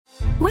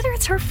Whether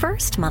it's her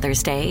first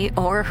Mother's Day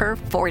or her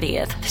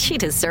 40th, she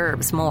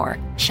deserves more.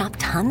 Shop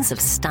tons of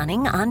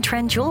stunning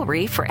on-trend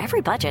jewelry for every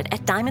budget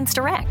at Diamonds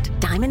Direct.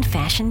 Diamond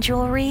fashion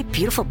jewelry,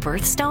 beautiful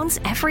birthstones,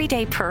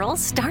 everyday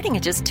pearls starting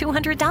at just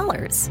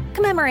 $200.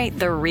 Commemorate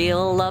the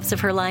real loves of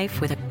her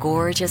life with a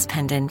gorgeous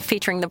pendant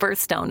featuring the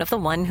birthstone of the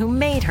one who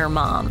made her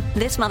mom.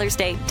 This Mother's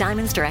Day,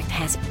 Diamonds Direct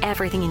has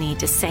everything you need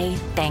to say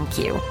thank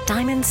you.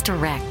 Diamonds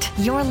Direct.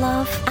 Your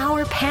love,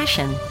 our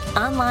passion.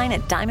 Online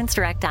at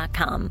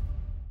diamondsdirect.com.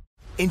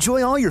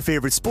 Enjoy all your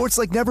favorite sports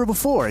like never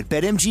before at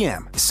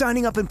BetMGM.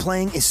 Signing up and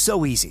playing is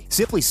so easy.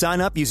 Simply sign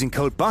up using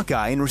code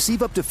Buckeye and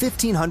receive up to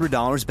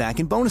 $1,500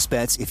 back in bonus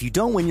bets if you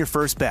don't win your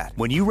first bet.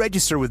 When you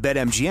register with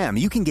BetMGM,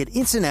 you can get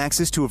instant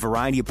access to a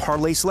variety of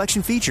parlay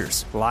selection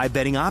features, live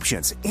betting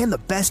options, and the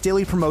best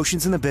daily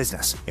promotions in the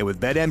business. And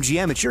with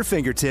BetMGM at your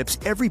fingertips,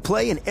 every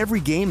play and every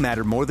game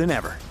matter more than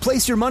ever.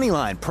 Place your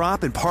moneyline,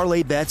 prop, and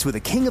parlay bets with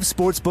the king of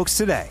sportsbooks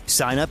today.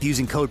 Sign up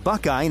using code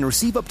Buckeye and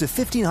receive up to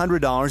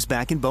 $1,500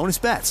 back in bonus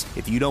bets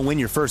if you don't win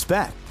your first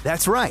bet.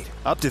 That's right,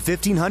 up to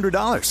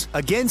 $1,500.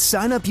 Again,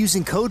 sign up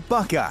using code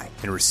Buckeye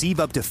and receive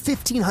up to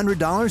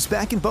 $1,500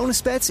 back in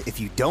bonus bets if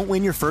you don't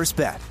win your first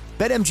bet.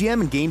 BetMGM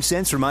and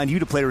GameSense remind you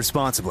to play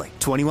responsibly.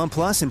 21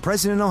 plus and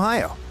present in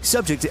Ohio.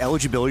 Subject to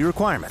eligibility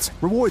requirements.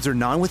 Rewards are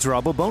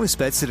non-withdrawable bonus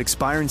bets that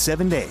expire in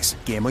 7 days.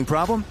 Gambling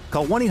problem?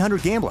 Call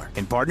 1-800-GAMBLER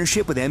in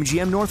partnership with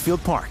MGM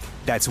Northfield Park.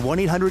 That's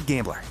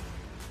 1-800-GAMBLER.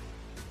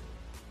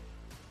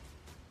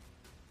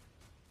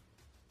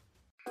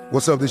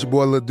 What's up, this your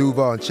boy Lil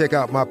Duval, and check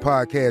out my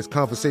podcast,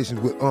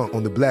 Conversations with Unc,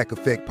 on the Black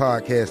Effect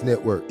Podcast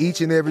Network.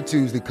 Each and every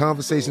Tuesday,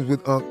 Conversations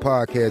with Unc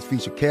podcast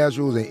feature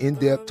casuals and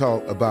in-depth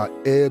talk about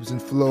ebbs and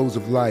flows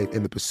of life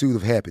and the pursuit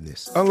of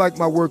happiness. Unlike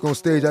my work on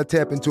stage, I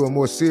tap into a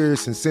more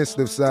serious and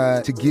sensitive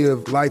side to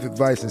give life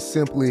advice and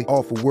simply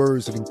offer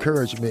words of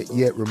encouragement,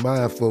 yet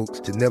remind folks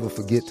to never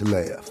forget to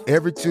laugh.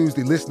 Every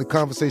Tuesday, listen to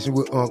Conversation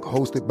with Unc,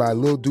 hosted by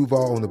Lil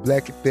Duval on the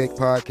Black Effect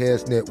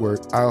Podcast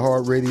Network,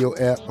 iHeartRadio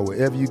app, or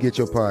wherever you get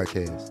your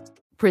podcasts.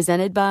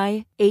 Presented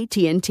by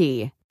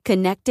AT&T.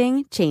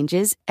 Connecting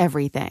changes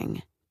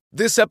everything.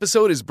 This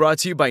episode is brought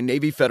to you by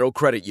Navy Federal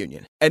Credit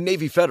Union. At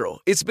Navy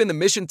Federal, it's been the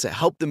mission to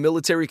help the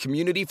military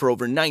community for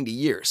over 90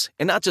 years.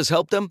 And not just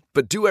help them,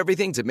 but do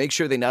everything to make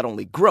sure they not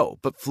only grow,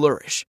 but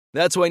flourish.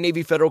 That's why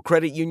Navy Federal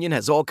Credit Union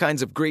has all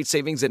kinds of great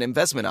savings and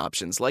investment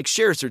options like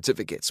share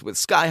certificates with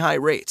sky-high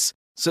rates.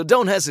 So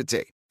don't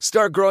hesitate.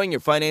 Start growing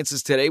your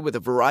finances today with a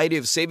variety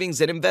of savings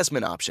and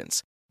investment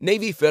options.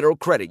 Navy Federal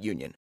Credit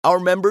Union. Our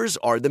members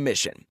are the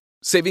mission.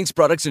 Savings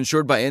products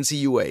insured by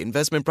NCUA.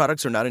 Investment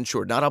products are not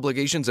insured, not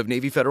obligations of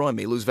Navy Federal and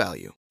may lose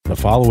value. The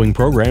following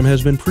program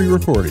has been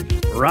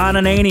pre-recorded. Ron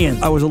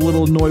Ananian. I was a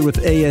little annoyed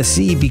with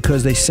ASE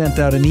because they sent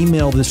out an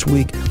email this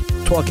week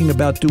talking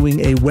about doing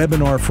a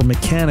webinar for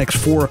mechanics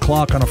 4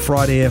 o'clock on a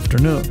Friday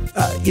afternoon.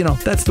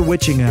 That's the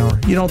witching hour.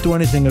 You don't do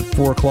anything at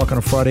 4 o'clock on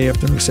a Friday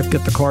afternoon except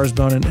get the cars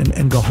done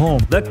and go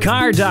home. The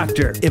Car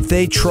Doctor. If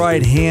they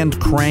tried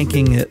hand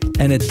cranking it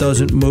and it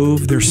doesn't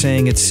move, they're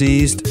saying it's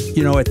seized.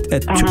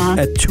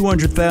 At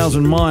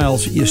 200,000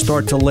 miles, you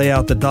start to lay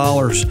out the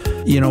dollars,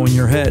 in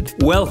your head.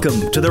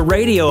 Welcome to the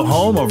radio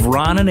home of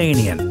Ron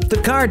Ananian,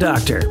 the Car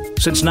Doctor.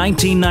 Since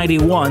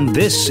 1991,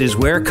 this is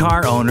where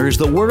car owners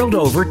the world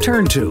over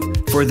turn to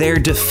for their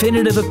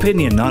definitive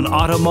opinion on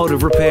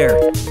automotive repair.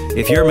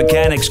 If your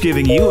mechanic's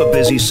giving you a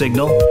busy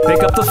signal,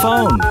 pick up the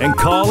phone and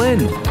call in.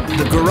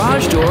 The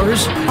garage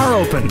doors are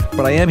open.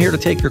 But I am here to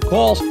take your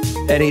calls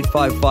at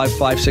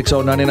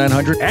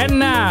 855-560-9900. And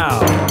now,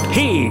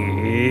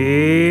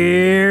 here's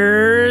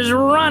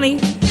Ronnie.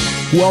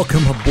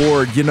 Welcome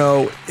aboard.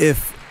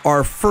 If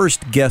our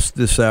first guest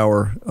this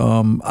hour,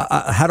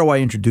 how do I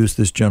introduce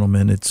this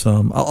gentleman? It's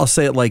I'll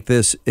say it like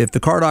this. If the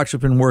Car Doc's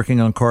have been working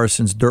on cars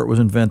since dirt was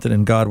invented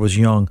and God was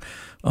young,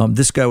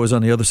 this guy was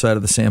on the other side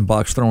of the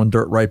sandbox throwing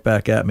dirt right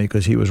back at me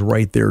because he was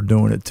right there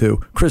doing it too.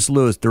 Chris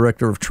Lewis,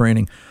 Director of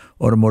Training,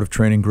 Automotive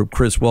Training Group.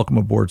 Chris, welcome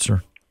aboard,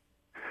 sir.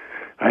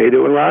 How you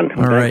doing, Ron?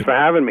 All right. Thanks for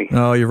having me.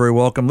 Oh, you're very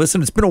welcome.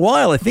 Listen, it's been a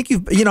while. I think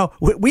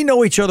we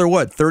know each other,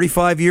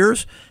 35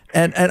 years?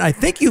 And I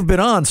think you've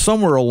been on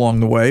somewhere along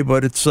the way,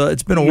 but it's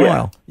been a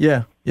while.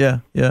 Yeah.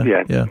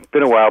 It's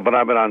been a while, but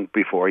I've been on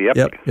before. Yep.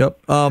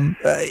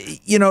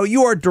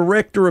 You are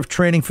Director of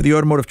Training for the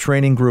Automotive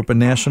Training Group, a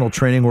national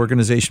training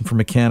organization for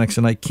mechanics,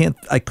 and I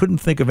couldn't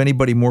think of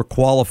anybody more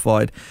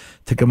qualified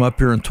to come up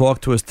here and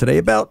talk to us today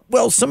about,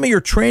 some of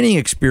your training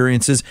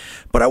experiences,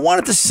 but I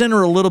wanted to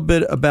center a little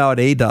bit about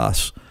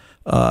ADAS,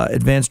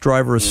 Advanced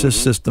Driver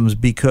Assist Systems,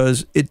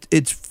 because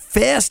it's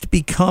fast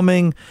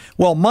becoming,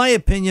 my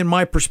opinion,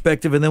 my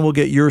perspective, and then we'll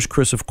get yours,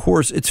 Chris, of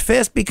course, it's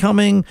fast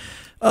becoming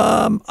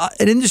an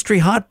industry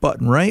hot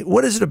button, right?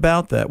 What is it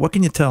about that? What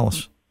can you tell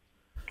us?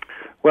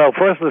 Well,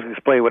 first, let's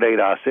explain what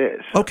ADAS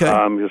is. Okay.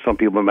 Some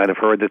people might have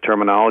heard the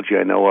terminology.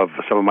 I know of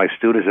some of my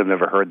students have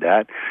never heard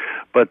that.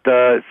 But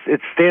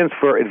it stands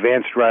for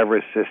Advanced Driver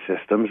Assist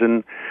Systems.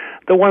 And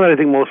the one that I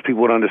think most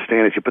people would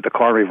understand is you put the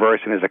car in reverse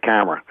and there's a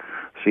camera.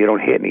 so you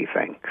don't hit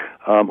anything.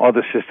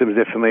 Other systems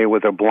they're familiar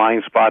with are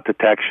blind spot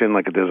detection,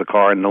 like if there's a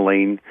car in the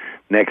lane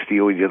next to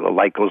you, the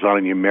light goes on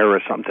in your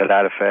mirror, something to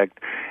that effect.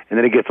 And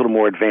then it gets a little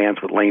more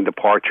advanced with lane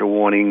departure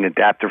warning,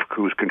 adaptive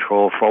cruise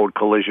control, forward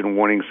collision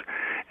warnings.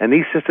 And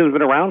these systems have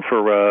been around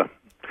for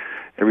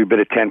every bit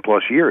of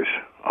 10-plus years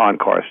on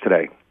cars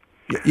today.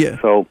 Yeah.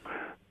 So...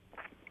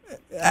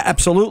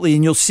 Absolutely,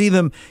 and you'll see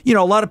them. A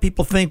lot of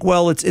people think,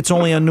 well, it's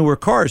only on newer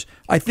cars.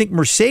 I think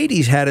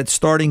Mercedes had it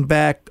starting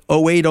back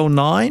 08,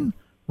 09,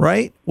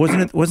 right?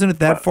 Wasn't it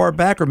that far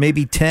back, or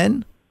maybe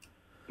 10?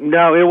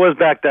 No, it was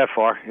back that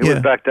far. It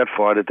was back that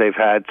far that they've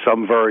had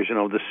some version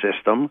of the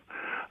system.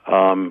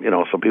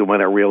 Some people might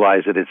not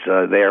realize that it's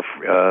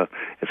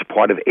it's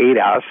part of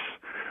ADAS,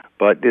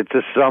 but it's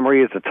a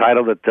summary. It's a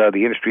title that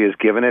the industry has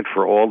given it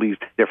for all these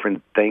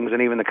different things,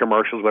 and even the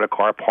commercials where a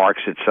car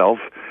parks itself.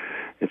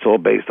 It's all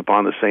based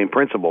upon the same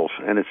principles,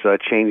 and it's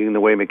changing the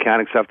way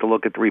mechanics have to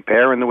look at the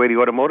repair and the way the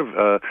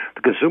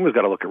the consumer's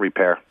got to look at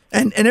repair.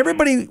 And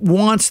everybody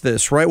wants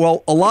this, right?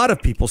 Well, a lot of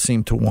people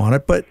seem to want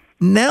it, but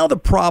now the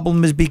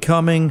problem is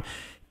becoming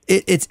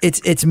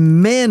it's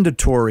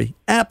mandatory,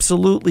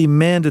 absolutely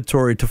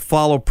mandatory to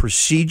follow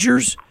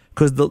procedures,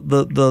 because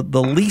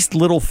the least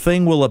little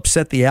thing will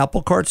upset the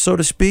apple cart, so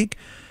to speak.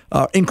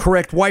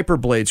 Incorrect wiper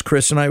blades,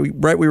 Chris and I,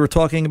 right? We were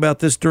talking about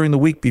this during the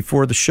week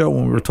before the show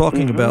when we were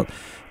talking about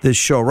this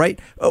show, right?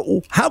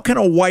 How can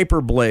a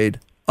wiper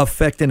blade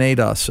affect an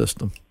ADAS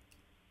system?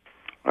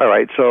 All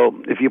right, so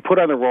if you put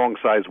on the wrong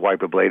size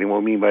wiper blade, and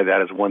what we mean by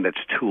that is one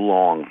that's too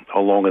long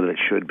or longer than it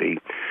should be.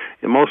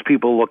 And most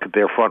people look at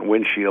their front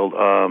windshield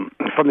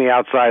from the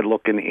outside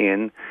looking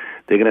in.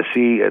 They're going to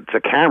see it's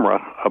a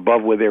camera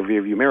above where their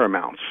rear view mirror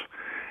mounts,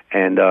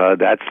 and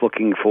that's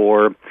looking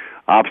for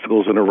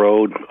obstacles in the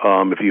road.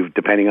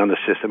 Depending on the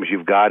systems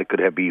you've got, it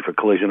could be for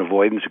collision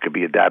avoidance. It could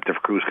be adaptive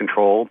cruise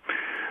control.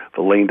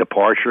 For lane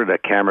departure,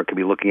 that camera could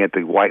be looking at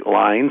the white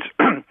lines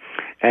and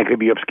it could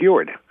be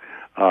obscured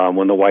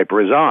when the wiper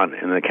is on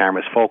and the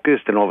camera's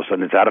focused, and all of a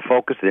sudden it's out of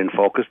focus, it didn't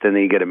focus, then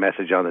you get a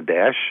message on the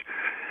dash.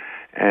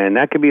 And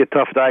that could be a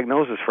tough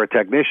diagnosis for a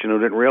technician who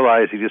didn't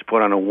realize he just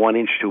put on a 1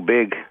 inch too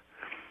big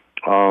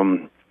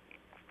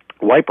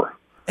wiper.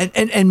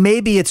 And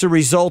maybe it's a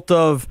result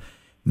of,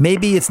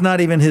 maybe it's not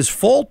even his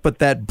fault, but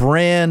that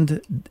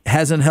brand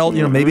hasn't held,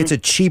 maybe it's a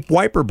cheap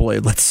wiper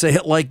blade. Let's say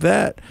it like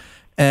that.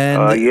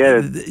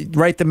 And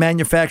right, the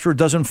manufacturer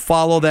doesn't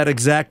follow that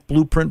exact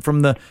blueprint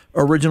from the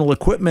original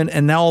equipment,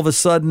 and now all of a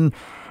sudden,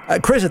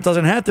 Chris, it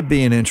doesn't have to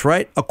be an inch,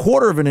 right?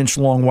 1/4 of an inch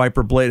long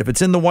wiper blade. If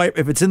it's in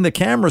the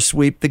camera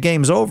sweep, the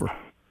game's over.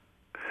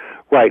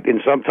 Right,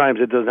 and sometimes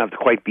it doesn't have to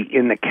quite be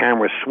in the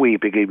camera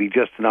sweep. It could be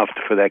just enough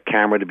for that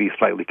camera to be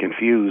slightly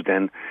confused.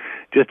 And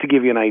just to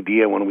give you an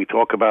idea, when we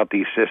talk about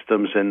these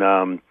systems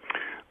and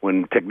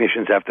when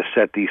technicians have to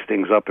set these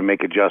things up and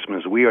make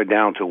adjustments, we are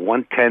down to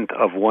 1/10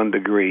 of 1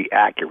 degree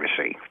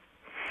accuracy.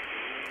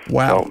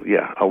 Wow.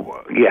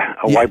 So,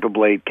 a wiper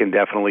blade can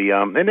definitely,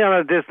 and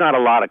there's not a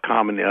lot of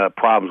common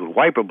problems with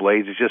wiper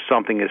blades. It's just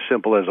something as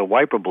simple as a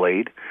wiper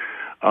blade.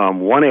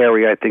 One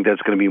area I think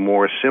that's going to be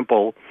more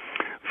simple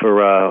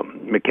for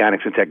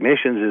mechanics and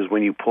technicians is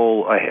when you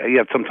pull,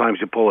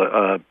 sometimes you pull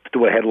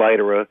through a headlight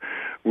or a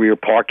rear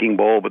parking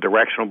bulb, a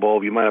directional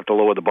bulb, you might have to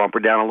lower the bumper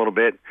down a little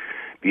bit.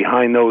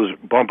 Behind those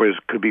bumpers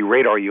could be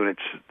radar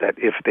units that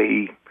if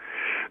they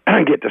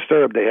get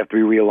disturbed, they have to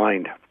be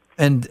realigned.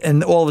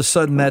 And all of a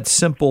sudden, that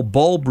simple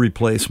bulb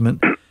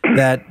replacement,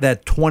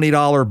 that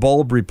 $20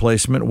 bulb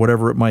replacement,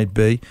 whatever it might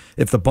be,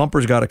 if the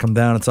bumper's got to come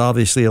down, it's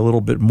obviously a little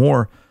bit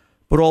more.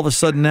 But all of a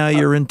sudden, now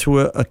you're into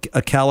a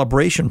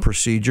calibration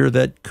procedure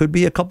that could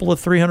be a couple of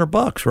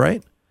 $300,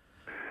 right?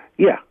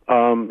 Yeah,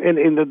 and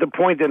the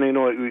point that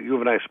you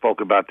and I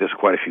spoke about this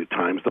quite a few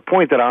times. The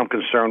point that I'm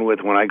concerned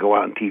with when I go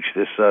out and teach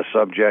this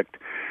subject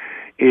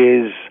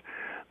is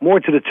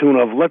more to the tune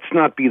of let's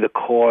not be the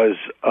cause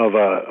of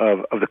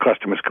the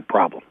customer's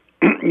problem.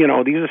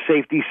 These are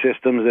safety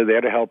systems. They're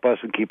there to help us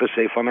and keep us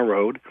safe on the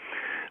road.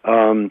 I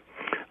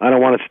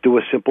don't want us to do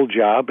a simple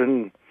job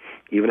and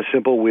even a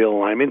simple wheel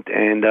alignment,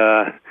 and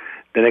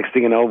the next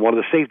thing you know, one of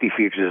the safety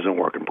features isn't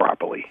working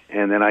properly.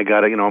 And then I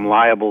got to, I'm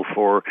liable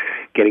for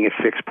getting it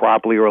fixed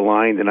properly or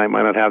aligned, and I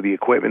might not have the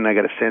equipment, and I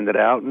got to send it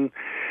out. And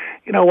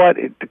you know what?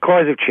 The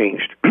cars have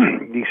changed.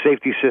 These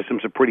safety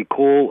systems are pretty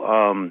cool.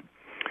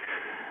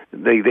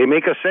 They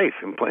make us safe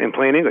in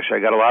plain English. I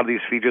got a lot of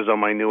these features on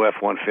my new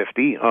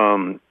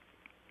F-150.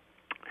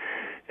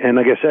 And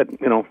like I said,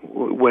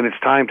 when it's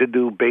time to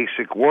do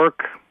basic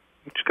work,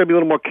 just got to be a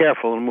little more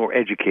careful and more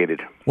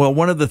educated. Well,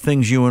 one of the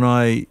things you and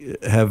I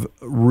have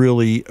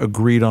really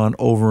agreed on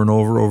over and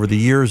over the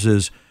years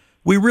is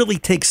we really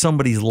take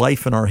somebody's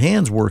life in our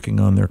hands working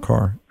on their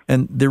car,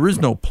 and there is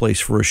no place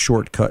for a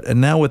shortcut.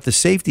 And now with the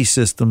safety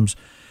systems,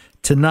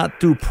 to not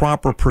do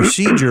proper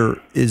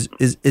procedure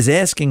is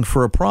asking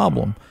for a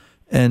problem.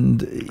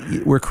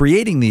 And we're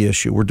creating the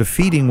issue. We're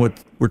defeating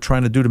what we're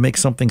trying to do to make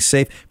something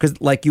safe. Because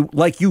like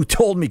you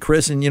told me,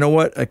 Chris, and you know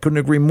what? I couldn't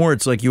agree more.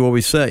 It's like you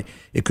always say.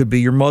 It could be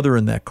your mother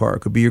in that car. It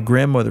could be your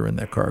grandmother in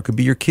that car. It could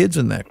be your kids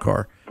in that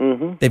car.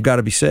 Mm-hmm. They've got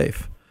to be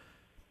safe.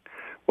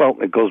 Well,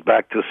 it goes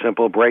back to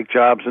simple brake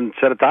jobs and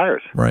set of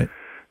tires. Right.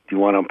 Do you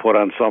want to put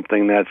on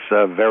something that's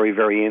very,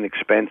 very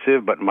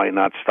inexpensive but might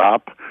not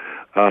stop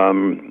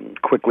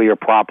quickly or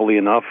properly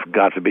enough?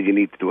 God forbid you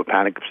need to do a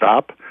panic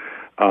stop.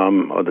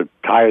 Or the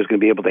tire's going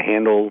to be able to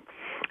handle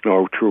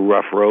true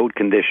rough road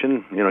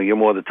condition. You're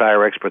more the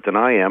tire expert than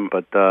I am,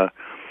 but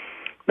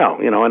no,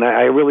 and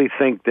I really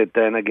think that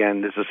then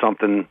again, this is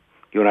something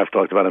you and I have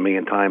talked about a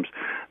million times.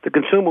 The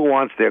consumer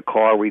wants their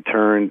car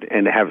returned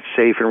and to have it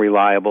safe and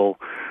reliable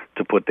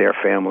to put their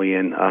family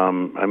in.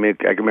 I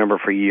can remember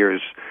for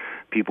years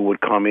people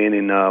would come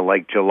in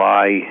like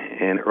July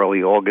and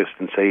early August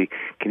and say,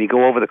 "Can you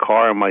go over the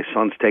car?" And my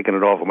son's taking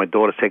it off, or my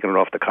daughter's taking it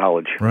off to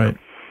college. Right.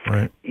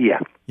 Yeah.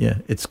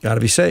 It's got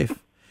to be safe.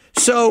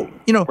 So,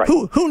 Right.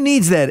 who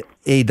needs that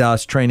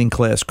ADAS training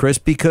class, Chris?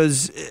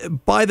 Because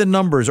by the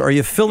numbers, are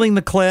you filling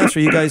the class? Are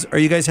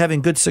you guys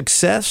having good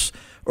success,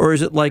 or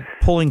is it like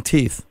pulling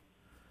teeth?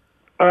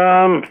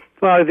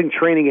 Well, I think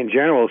training in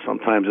general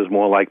sometimes is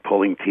more like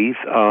pulling teeth.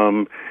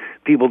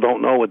 People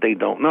don't know what they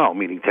don't know,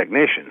 meaning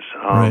technicians.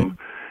 Right.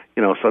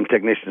 Some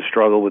technicians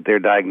struggle with their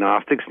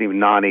diagnostics and even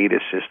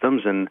non-ADAS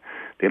systems, and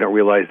they don't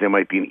realize there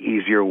might be an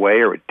easier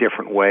way or a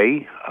different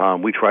way.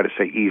 We try to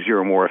say easier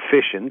or more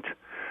efficient,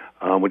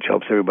 which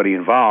helps everybody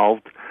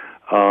involved.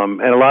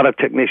 And a lot of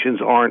technicians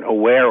aren't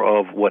aware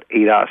of what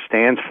ADAS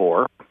stands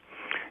for,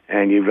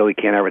 and you really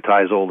can't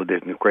advertise all the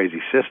different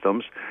crazy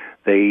systems.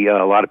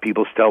 A lot of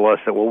people tell us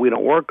that, well, we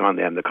don't work on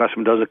them. The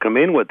customer doesn't come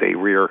in with a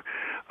rear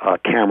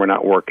camera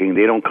not working.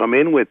 They don't come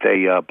in with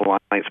a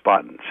blind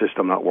spot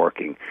system not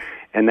working.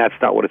 And that's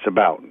not what it's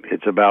about.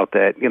 It's about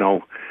that,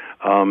 you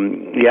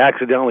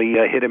accidentally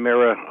hit a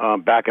mirror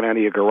backing out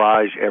of your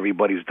garage.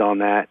 Everybody's done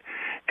that.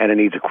 And it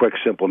needs a quick,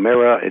 simple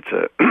mirror. It's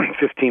a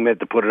 15-minute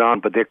to put it on.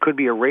 But there could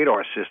be a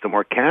radar system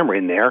or camera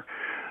in there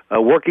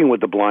working with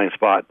the blind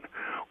spot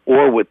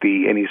or with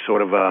any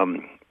sort of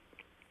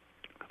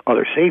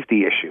other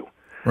safety issue.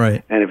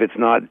 Right. And if it's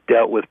not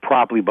dealt with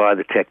properly by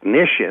the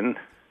technician,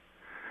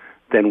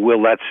 then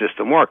will that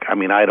system work? I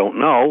mean, I don't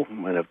know.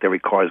 And if every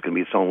car is going to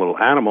be its own little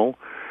animal.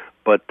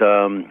 But,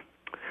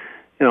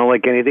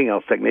 like anything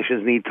else,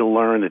 technicians need to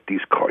learn that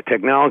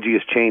technology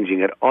is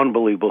changing at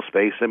unbelievable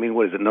pace. I mean,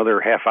 what is it,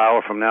 another half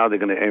hour from now, they're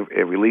going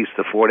to release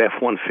the Ford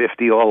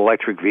F-150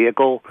 all-electric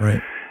vehicle.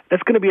 Right.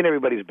 That's going to be in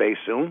everybody's base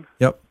soon.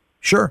 Yep,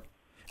 sure.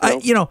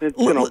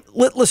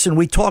 Listen,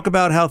 we talk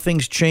about how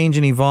things change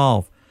and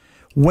evolve.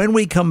 When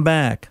we come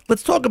back,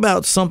 let's talk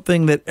about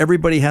something that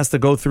everybody has to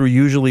go through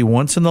usually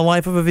once in the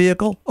life of a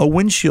vehicle, a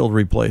windshield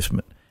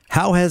replacement.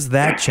 How has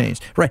that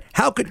changed? Right.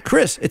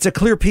 Chris, it's a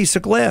clear piece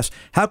of glass.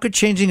 How could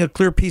changing a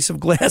clear piece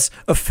of glass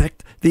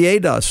affect the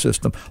ADAS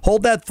system?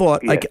 Hold that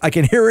thought. Yeah. I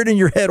can hear it in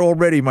your head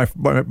already, my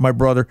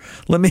brother.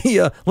 Let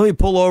me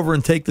pull over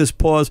and take this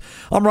pause.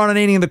 I'm Ron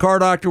Ananian, the Car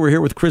Doctor. We're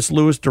here with Chris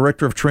Lewis,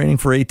 Director of Training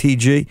for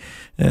ATG,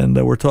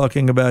 and we're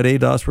talking about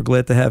ADAS. We're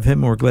glad to have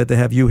him, and we're glad to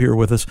have you here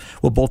with us.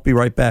 We'll both be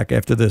right back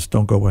after this.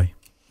 Don't go away.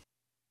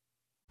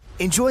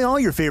 Enjoy all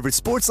your favorite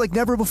sports like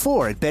never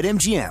before at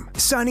BetMGM.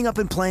 Signing up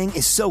and playing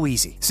is so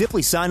easy.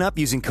 Simply sign up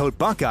using code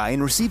Buckeye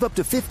and receive up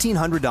to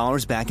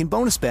 $1,500 back in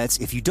bonus bets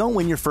if you don't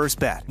win your first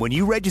bet. When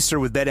you register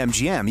with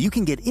BetMGM, you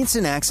can get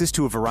instant access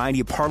to a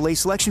variety of parlay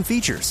selection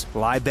features,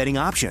 live betting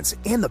options,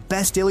 and the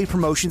best daily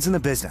promotions in the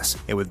business.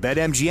 And with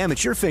BetMGM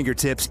at your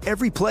fingertips,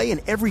 every play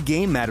and every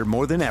game matter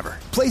more than ever.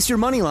 Place your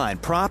moneyline,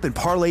 prop, and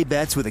parlay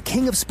bets with the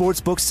king of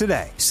sportsbooks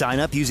today. Sign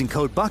up using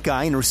code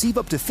Buckeye and receive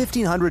up to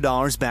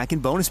 $1,500 back in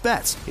bonus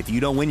bets if you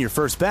don't win your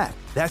first bet.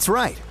 That's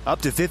right,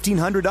 up to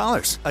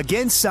 $1,500.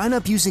 Again, sign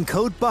up using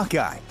code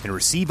Buckeye and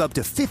receive up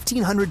to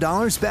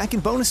 $1,500 back in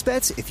bonus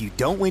bets if you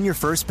don't win your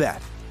first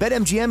bet.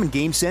 BetMGM and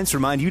GameSense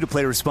remind you to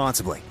play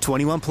responsibly.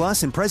 21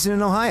 plus and present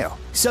in Ohio.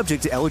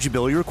 Subject to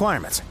eligibility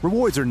requirements.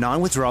 Rewards are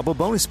non-withdrawable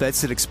bonus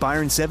bets that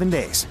expire in 7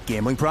 days.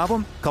 Gambling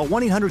problem? Call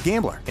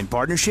 1-800-GAMBLER in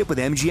partnership with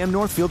MGM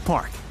Northfield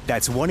Park.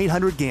 That's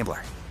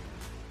 1-800-GAMBLER.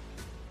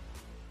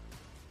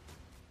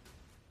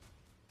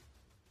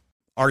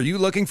 Are you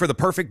looking for the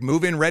perfect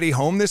move-in ready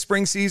home this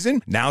spring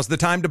season? Now's the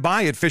time to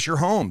buy at Fisher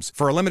Homes.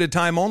 For a limited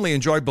time only,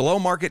 enjoy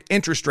below-market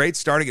interest rates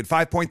starting at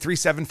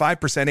 5.375%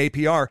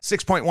 APR,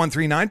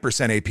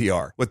 6.139%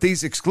 APR. With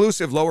these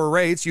exclusive lower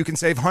rates, you can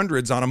save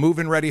hundreds on a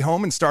move-in ready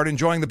home and start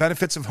enjoying the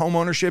benefits of home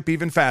ownership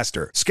even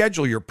faster.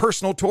 Schedule your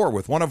personal tour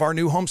with one of our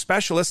new home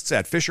specialists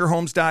at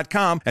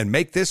FisherHomes.com and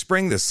make this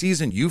spring the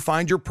season you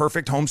find your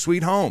perfect home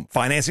sweet home.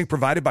 Financing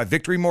provided by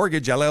Victory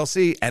Mortgage,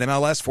 LLC,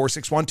 NMLS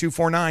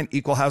 461249,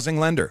 Equal Housing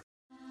Lender.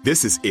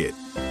 This is it.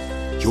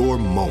 Your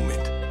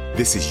moment.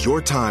 This is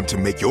your time to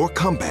make your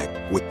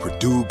comeback with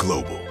Purdue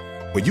Global.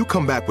 When you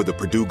come back with a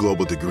Purdue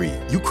Global degree,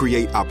 you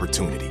create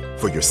opportunity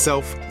for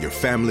yourself, your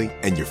family,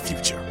 and your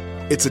future.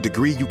 It's a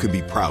degree you can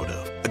be proud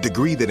of, a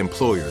degree that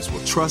employers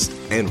will trust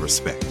and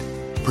respect.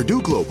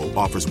 Purdue Global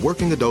offers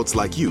working adults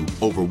like you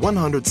over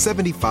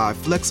 175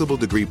 flexible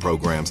degree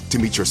programs to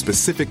meet your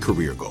specific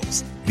career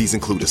goals. These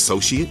include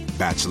associate,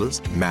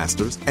 bachelor's,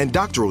 master's, and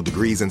doctoral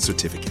degrees and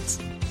certificates.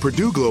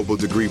 Purdue Global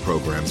degree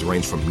programs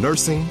range from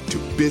nursing to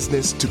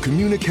business to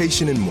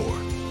communication and more.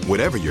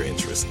 Whatever your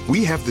interest,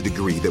 we have the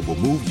degree that will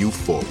move you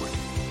forward.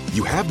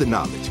 You have the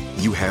knowledge,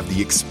 you have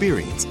the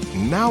experience.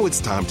 Now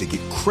it's time to get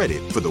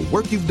credit for the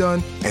work you've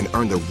done and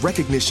earn the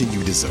recognition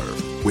you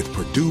deserve with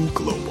Purdue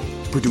Global,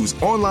 Purdue's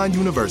online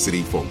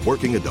university for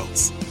working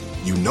adults.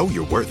 You know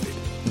you're worth it.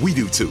 We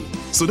do too.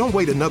 So don't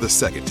wait another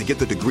second to get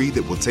the degree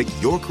that will take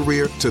your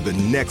career to the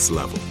next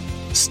level.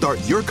 Start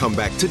your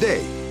comeback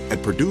today at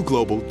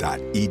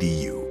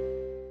purdueglobal.edu.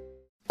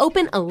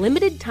 Open a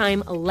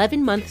limited-time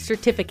 11-month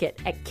certificate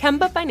at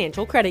Kemba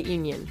Financial Credit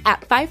Union.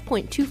 At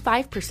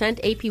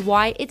 5.25%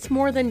 APY, it's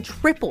more than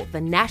triple the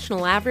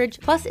national average,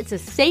 plus it's a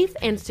safe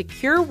and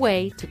secure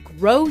way to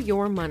grow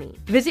your money.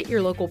 Visit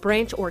your local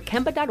branch or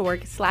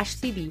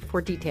kemba.org/CD for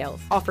details.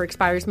 Offer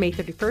expires May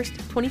 31st,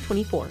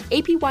 2024.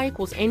 APY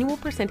equals annual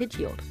percentage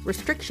yield.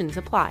 Restrictions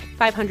apply.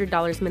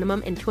 $500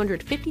 minimum and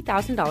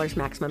 $250,000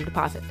 maximum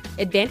deposit.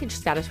 Advantage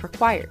status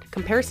required.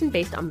 Comparison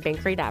based on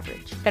bank rate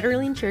average.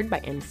 Federally insured by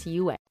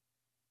NCUA.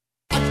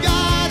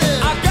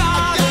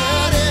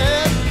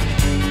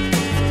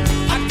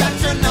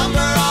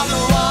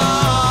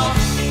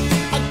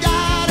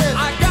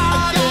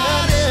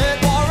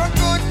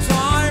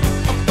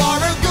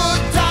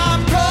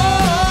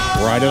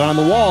 Write it on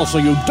the wall so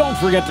you don't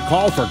forget to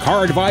call for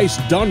car advice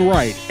done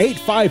right.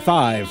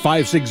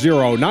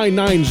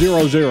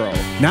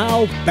 855-560-9900.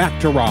 Now, back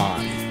to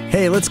Ron.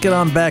 Hey, let's get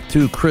on back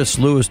to Chris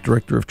Lewis,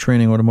 Director of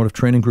Training, Automotive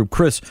Training Group.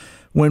 Chris,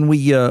 when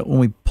we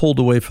pulled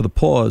away for the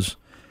pause,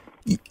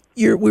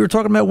 we were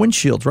talking about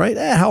windshields, right?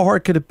 How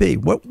hard could it be?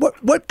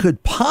 What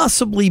could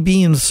possibly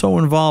be so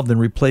involved in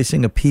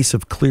replacing a piece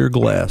of clear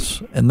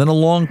glass? And then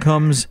along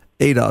comes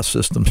ADAS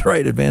systems,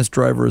 right? Advanced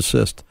Driver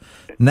Assist.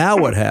 Now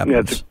what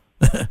happens?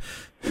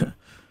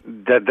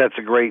 That's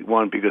a great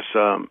one because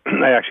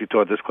I actually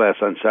taught this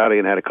class on Saturday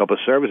and had a couple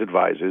of service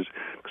advisors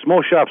because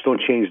most shops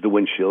don't change the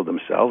windshield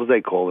themselves. They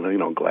call it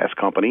a glass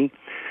company.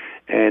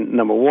 And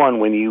number one,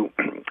 when you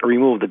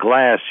remove the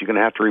glass, you're going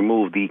to have to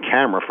remove the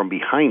camera from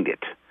behind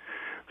it.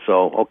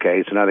 So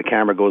now the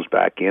camera goes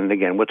back in. And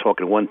again, we're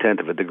talking 1/10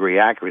 of a degree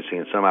accuracy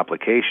in some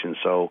applications.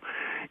 So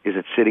is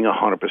it sitting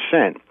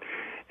 100%?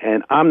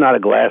 And I'm not a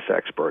glass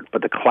expert,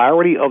 but the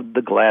clarity of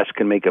the glass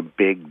can make a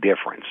big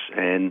difference.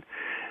 And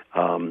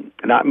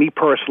not me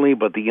personally,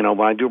 but when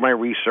I do my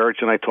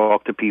research and I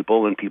talk to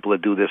people and people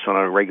that do this on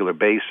a regular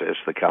basis,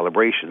 the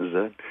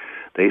calibrations,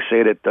 they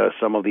say that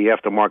some of the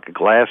aftermarket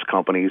glass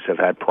companies have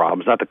had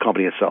problems. Not the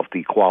company itself,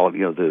 the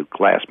quality of the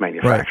glass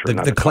manufacturer.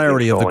 Right. The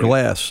clarity of the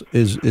glass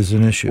is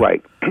an issue.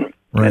 Right.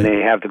 And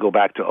they have to go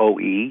back to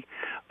OE.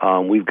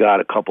 We've got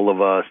a couple of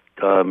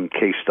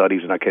case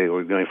studies, and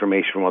we're getting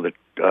information from other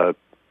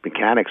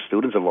mechanics,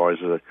 students of ours,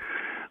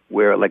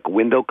 where like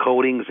window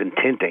coatings and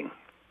tinting.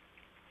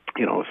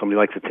 Somebody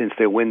likes to tint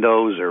their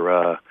windows,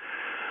 or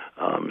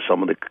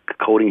some of the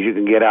coatings you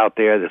can get out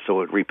there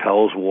so it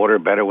repels water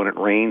better when it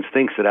rains.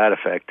 Things to that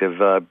effect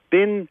have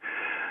been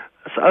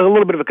a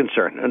little bit of a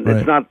concern. And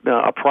It's not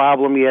a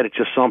problem yet. It's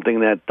just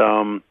something that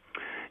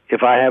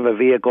if I have a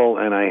vehicle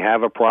and I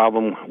have a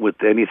problem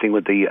with anything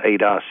with the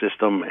ADAS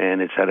system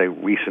and it's had a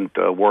recent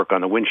work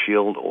on the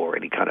windshield or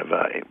any kind of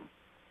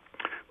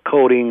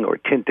coating or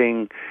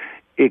tinting,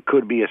 it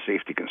could be a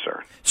safety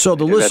concern. So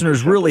the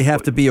listeners really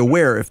have to be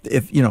aware if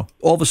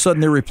all of a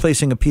sudden they're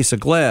replacing a piece of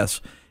glass,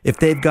 if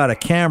they've got a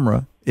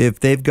camera, if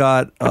they've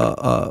got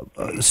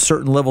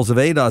certain levels of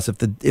ADAS,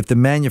 if the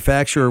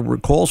manufacturer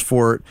calls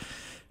for it,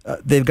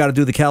 they've got to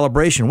do the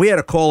calibration. We had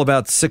a call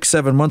about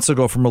 6-7 months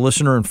ago from a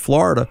listener in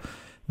Florida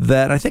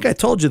that I think I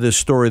told you this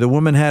story. The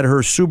woman had her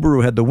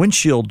Subaru had the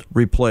windshield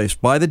replaced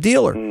by the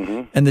dealer,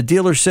 and the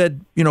dealer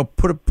said,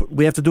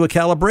 we have to do a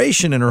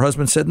calibration, and her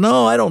husband said,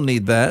 no, I don't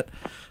need that.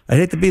 I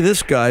hate to be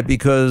this guy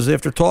because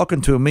after talking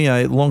to me,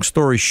 long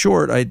story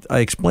short, I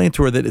explained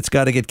to her that it's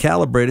got to get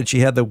calibrated. She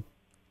had the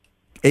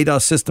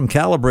ADAS system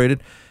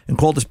calibrated and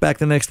called us back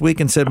the next week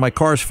and said, my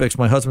car's fixed.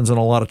 My husband's in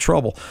a lot of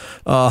trouble.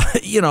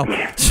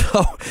 It's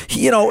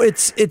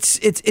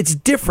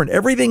different.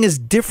 Everything is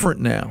different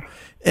now.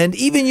 And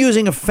even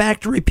using a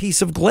factory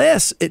piece of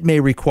glass, it may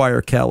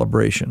require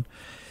calibration.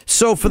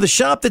 So for the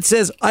shop that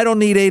says, I don't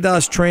need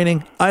ADAS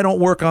training, I don't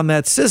work on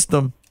that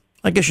system,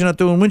 I guess you're not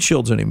doing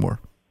windshields anymore.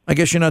 I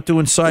guess you're not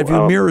doing side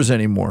view mirrors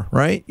anymore,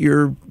 right?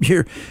 You're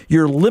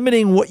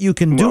limiting what you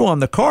can do on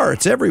the car.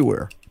 It's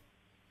everywhere.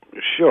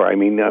 Sure. I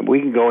mean, we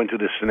can go into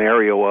the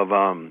scenario of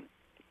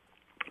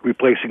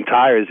replacing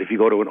tires. If you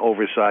go to an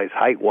oversized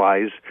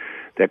height-wise,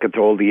 that could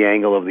throw the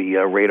angle of the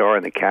radar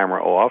and the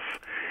camera off.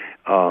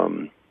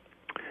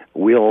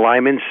 Wheel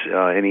alignments,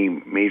 any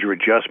major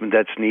adjustment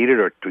that's needed,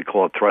 or we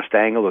call it thrust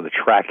angle, or the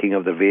tracking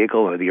of the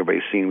vehicle. And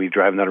everybody's seen me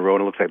driving down the road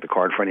and it looks like the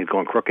car in front of you is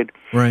going crooked.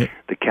 Right.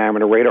 The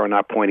camera and the radar are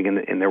not pointing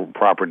in the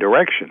proper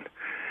direction.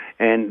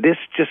 And this,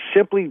 just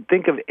simply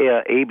think of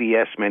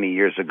ABS many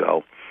years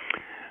ago.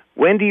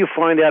 When do you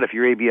find out if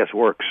your ABS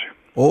works?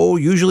 Oh,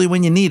 usually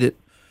when you need it.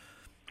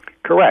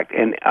 Correct.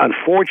 And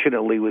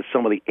unfortunately, with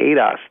some of the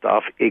ADAS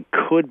stuff, it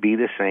could be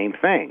the same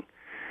thing,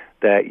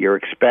 that you're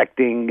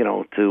expecting,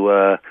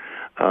 to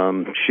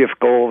shift,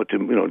 go over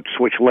to,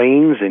 switch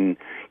lanes, and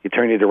you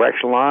turn your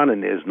directional on,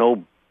 and there's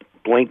no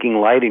blinking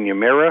light in your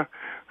mirror,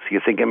 so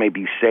you think it may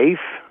be safe,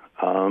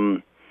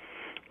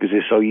 because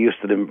you're so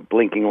used to the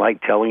blinking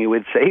light telling you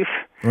it's safe,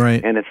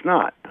 right? And it's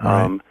not.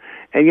 Right.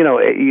 And,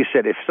 you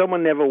said if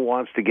someone never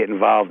wants to get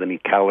involved in the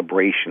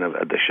calibration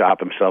of the shop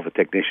himself, a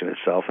technician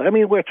itself, I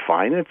mean, it's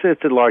fine.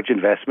 It's a large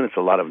investment. It's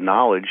a lot of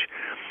knowledge.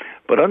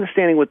 But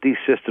understanding what these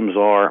systems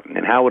are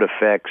and how it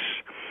affects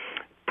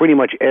pretty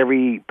much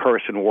every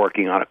person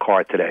working on a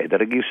car today,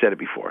 that you said it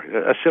before,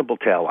 a simple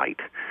tail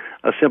light,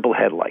 a simple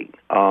headlight.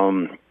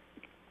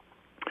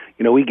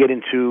 We get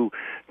into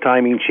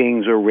timing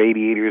chains or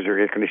radiators or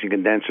air conditioning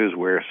condensers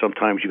where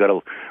sometimes you got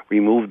to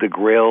remove the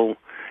grill,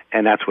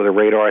 and that's where the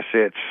radar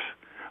sits.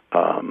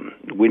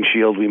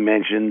 Windshield we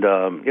mentioned.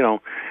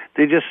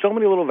 There's just so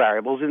many little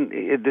variables, and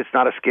it's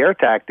not a scare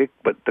tactic,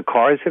 but the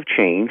cars have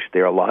changed.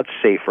 They're a lot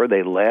safer.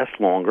 They last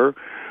longer.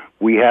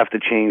 We have to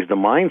change the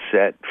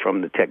mindset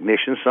from the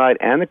technician side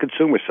and the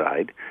consumer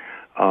side.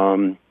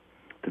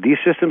 These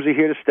systems are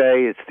here to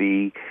stay. It's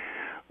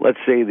let's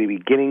say the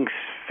beginning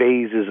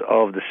phases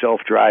of the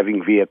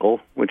self-driving vehicle,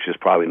 which is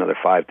probably another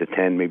 5 to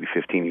 10, maybe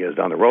 15 years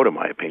down the road, in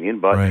my opinion,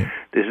 but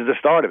This is the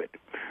start of it.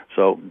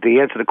 So to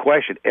answer the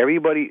question,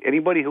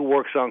 anybody who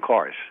works on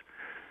cars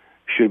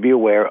should be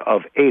aware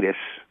of ADAS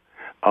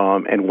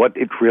and what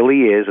it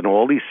really is, and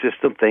all these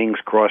system things,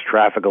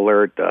 cross-traffic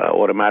alert,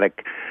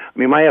 automatic. I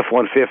mean, my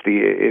F-150,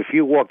 if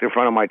you walked in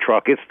front of my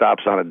truck, it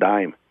stops on a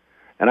dime,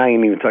 and I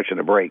ain't even touching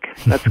the brake.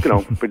 That's,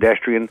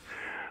 pedestrian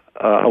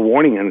a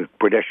warning and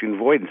pedestrian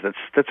avoidance.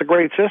 That's a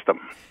great system.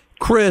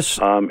 Chris,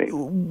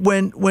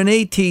 when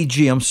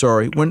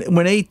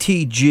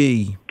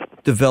ATG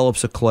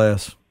develops a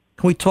class,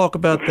 can we talk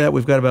about that?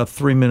 We've got about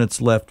 3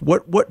 minutes left.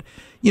 What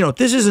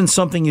this isn't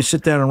something you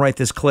sit down and write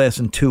this class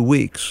in 2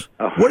 weeks.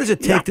 What does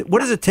it take?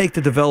 What does it take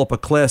to develop a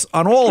class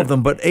on all of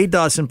them, but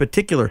ADAS in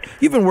particular?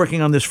 You've been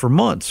working on this for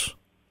months.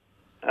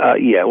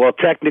 Well,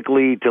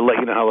 technically, to let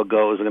you know how it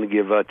goes, I'm going to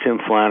give Tim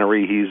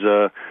Flannery. He's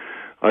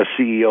our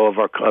CEO of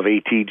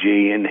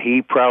ATG, and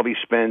he probably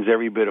spends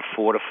every bit of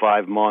 4 to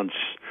 5 months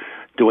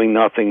doing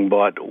nothing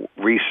but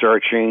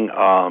researching,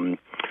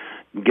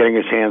 getting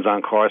his hands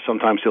on cars.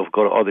 Sometimes he'll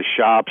go to other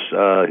shops.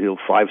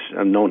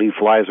 I've known he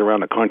flies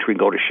around the country,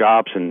 go to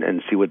shops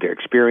and see what they're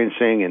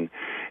experiencing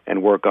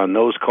and work on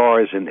those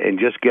cars and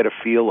just get a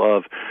feel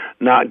of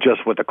not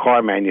just what the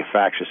car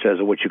manufacturer says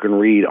or what you can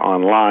read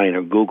online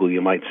or Google,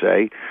 you might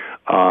say.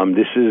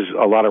 This is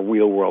a lot of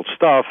real-world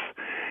stuff.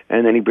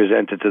 And then he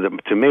presented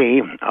to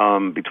me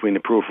between the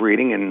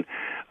proofreading, and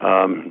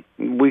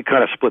we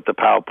kind of split the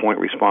PowerPoint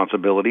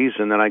responsibilities.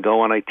 And then I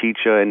go and I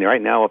teach, and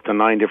right now up to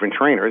 9 different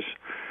trainers.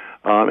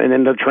 And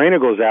then the trainer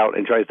goes out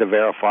and tries to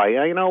verify,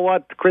 you know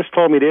what, Chris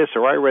told me this,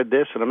 or I read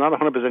this, and I'm not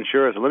 100%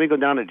 sure, so let me go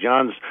down to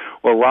John's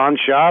or Ron's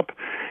shop.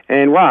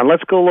 And Ron,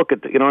 let's go look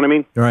at you know what I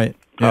mean? Right.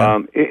 Yeah.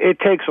 It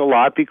takes a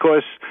lot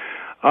because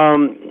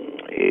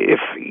if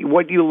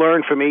what you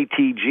learn from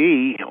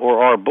ATG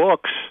or our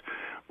books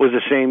was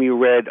the same you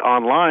read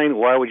online,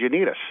 why would you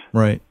need us?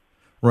 Right.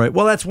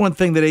 Well, that's one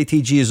thing that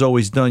ATG has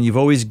always done. You've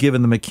always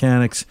given the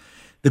mechanics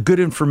the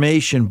good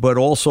information, but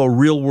also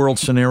real-world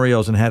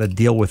scenarios and how to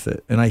deal with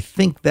it. And I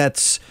think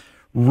that's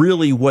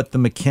really what the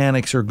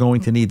mechanics are going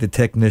to need, the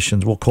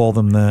technicians, we'll call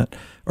them that,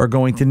 are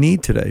going to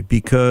need today,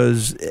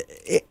 because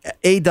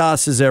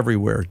ADAS is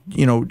everywhere.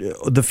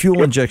 The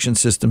fuel injection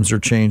systems are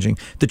changing.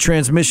 The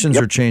transmissions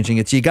are changing.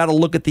 You got to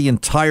look at the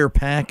entire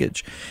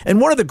package.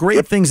 And one of the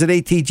great things that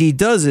ATG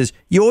does is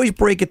you always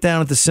break it down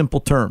into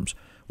simple terms.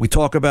 We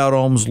talk about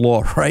Ohm's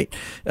law, right?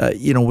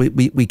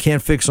 We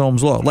can't fix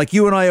Ohm's law. Like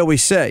you and I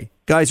always say,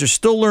 guys are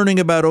still learning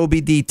about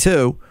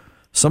OBD2.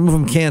 Some of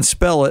them can't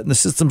spell it, and the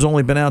system's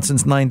only been out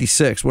since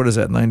 96. What is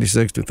that,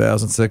 96,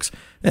 2006?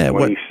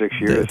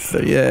 26 years.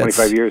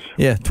 25 years.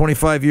 Yeah,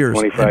 25 years.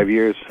 25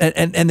 years.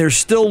 And they're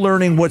still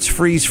learning what's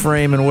freeze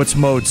frame and what's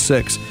mode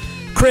 6.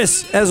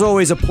 Chris, as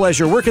always, a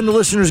pleasure. Where can the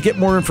listeners get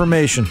more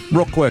information?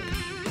 Real quick.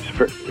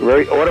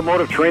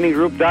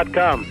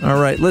 AutomotiveTrainingGroup.com.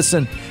 All right,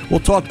 listen, we'll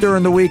talk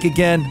during the week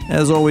again.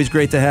 As always,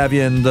 great to have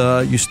you,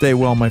 and you stay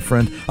well, my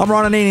friend. I'm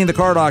Ron Ananian, the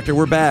Car Doctor.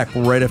 We're back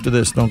right after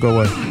this. Don't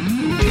go away.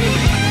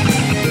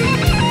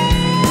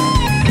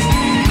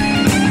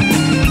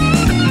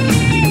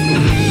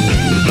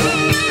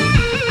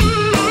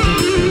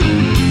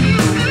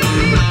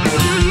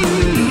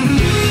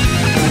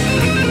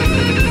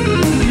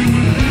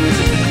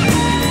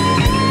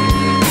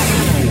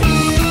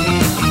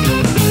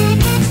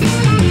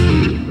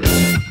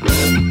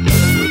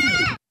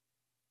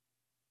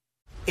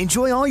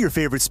 Enjoy all your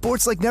favorite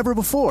sports like never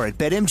before at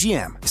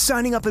BetMGM.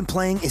 Signing up and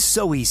playing is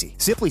so easy.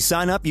 Simply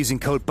sign up using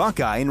code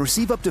Buckeye and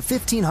receive up to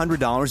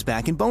 $1,500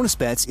 back in bonus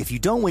bets if you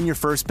don't win your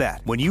first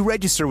bet. When you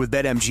register with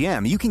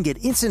BetMGM, you can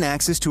get instant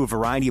access to a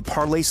variety of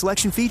parlay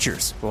selection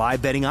features,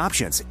 live betting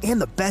options, and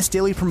the best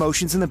daily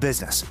promotions in the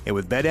business. And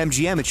with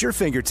BetMGM at your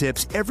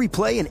fingertips, every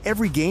play and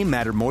every game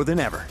matter more than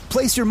ever.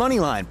 Place your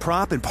moneyline,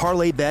 prop, and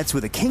parlay bets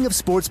with the king of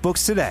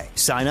sportsbooks today.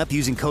 Sign up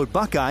using code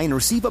Buckeye and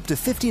receive up to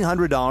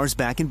 $1,500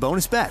 back in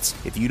bonus bets.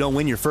 If you don't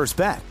win your first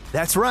bet.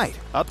 That's right,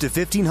 up to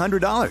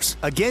 $1,500.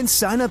 Again,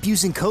 sign up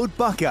using code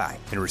Buckeye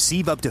and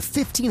receive up to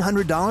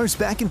 $1,500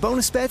 back in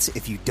bonus bets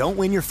if you don't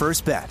win your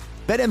first bet.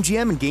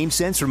 BetMGM and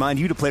GameSense remind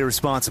you to play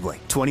responsibly.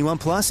 21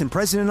 plus and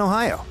present in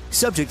Ohio.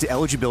 Subject to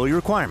eligibility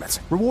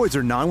requirements. Rewards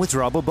are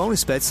non-withdrawable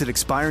bonus bets that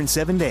expire in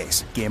 7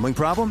 days. Gambling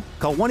problem?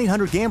 Call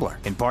 1-800-GAMBLER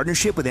in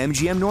partnership with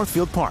MGM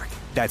Northfield Park.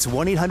 That's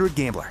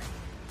 1-800-GAMBLER.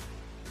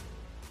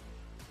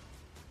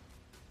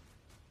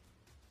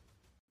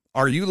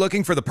 Are you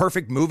looking for the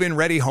perfect move-in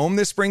ready home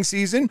this spring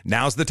season?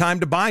 Now's the time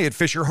to buy at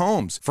Fisher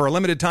Homes. For a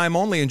limited time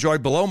only, enjoy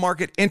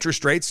below-market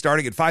interest rates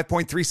starting at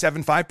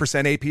 5.375%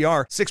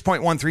 APR,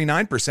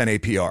 6.139%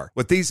 APR.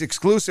 With these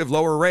exclusive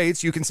lower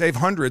rates, you can save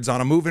hundreds on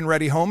a move-in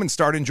ready home and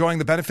start enjoying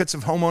the benefits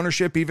of home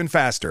ownership even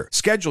faster.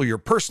 Schedule your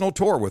personal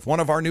tour with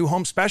one of our new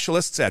home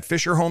specialists at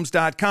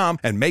FisherHomes.com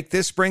and make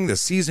this spring the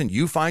season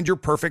you find your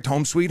perfect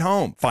home sweet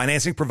home.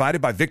 Financing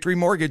provided by Victory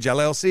Mortgage,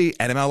 LLC,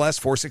 NMLS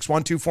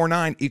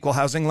 461249, Equal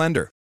Housing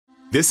Lender.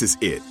 This is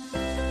it.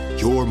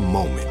 Your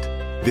moment.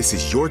 This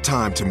is your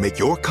time to make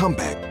your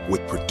comeback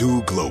with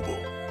Purdue Global.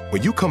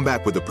 When you come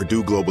back with a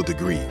Purdue Global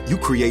degree, you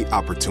create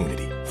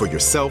opportunity for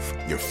yourself,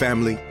 your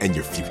family, and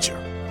your future.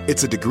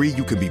 It's a degree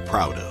you can be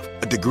proud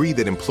of, a degree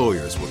that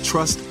employers will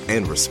trust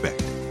and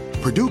respect.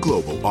 Purdue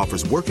Global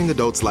offers working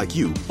adults like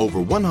you over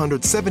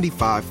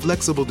 175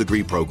 flexible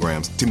degree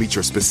programs to meet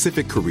your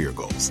specific career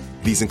goals.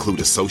 These include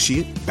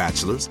associate,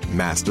 bachelor's,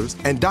 master's,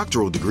 and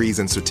doctoral degrees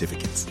and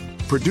certificates.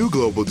 Purdue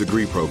Global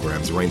degree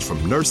programs range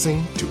from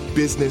nursing to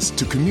business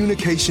to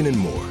communication and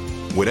more.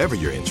 Whatever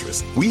your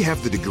interest, we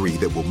have the degree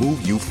that will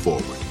move you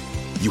forward.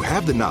 You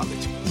have the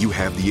knowledge, you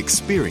have the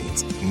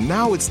experience.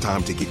 Now it's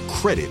time to get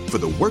credit for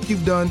the work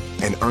you've done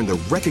and earn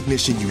the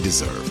recognition you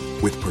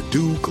deserve with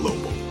Purdue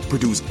Global,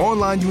 Purdue's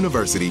online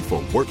university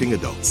for working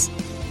adults.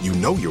 You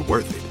know you're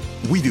worth it.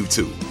 We do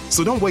too.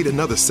 So don't wait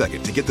another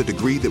second to get the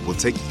degree that will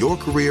take your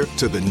career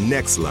to the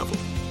next level.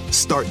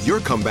 Start your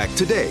comeback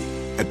today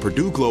at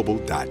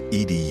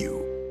purdueglobal.edu.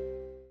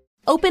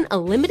 Open a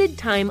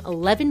limited-time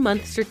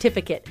 11-month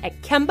certificate at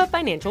Kemba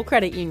Financial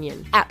Credit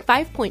Union. At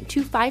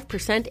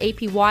 5.25%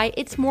 APY,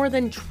 it's more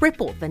than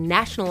triple the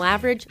national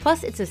average,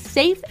 plus it's a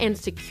safe and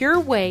secure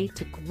way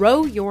to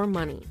grow your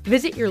money.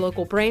 Visit your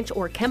local branch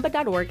or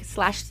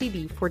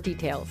kemba.org/CD for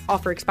details.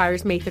 Offer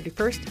expires May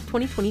 31st,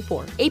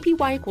 2024.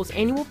 APY equals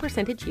annual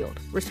percentage yield.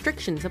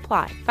 Restrictions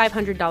apply.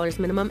 $500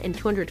 minimum and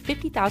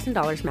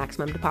 $250,000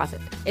 maximum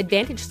deposit.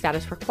 Advantage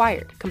status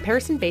required.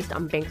 Comparison based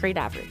on bank rate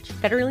average.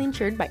 Federally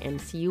insured by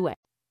NCUA.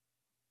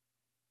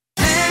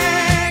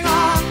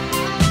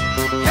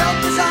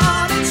 Help is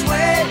on its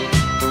way.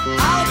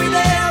 I'll be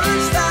there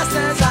as fast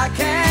as I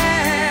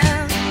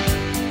can.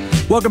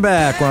 Welcome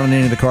back, Ron and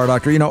Annie, the Car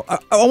Doctor. You know,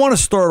 I want to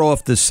start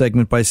off this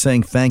segment by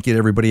saying thank you to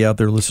everybody out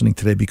there listening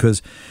today,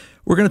 because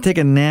we're going to take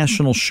a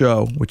national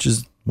show, which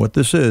is what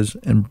this is,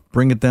 and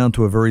bring it down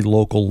to a very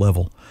local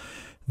level.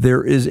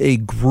 There is a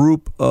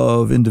group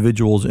of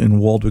individuals in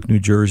Waldwick, New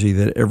Jersey,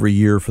 that every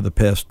year for the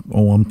past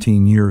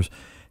umpteen years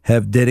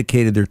have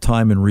dedicated their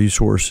time and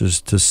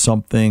resources to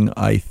something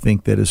I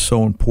think that is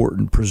so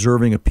important.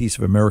 Preserving a piece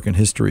of American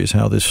history is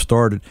how this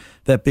started,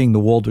 that being the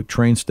Waldwick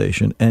train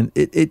station. And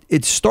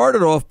it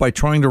started off by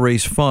trying to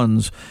raise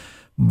funds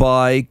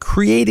by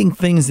creating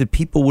things that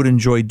people would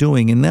enjoy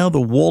doing. And now the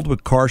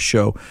Waldwick Car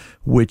Show,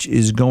 which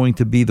is going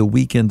to be the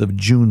weekend of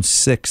June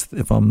 6th,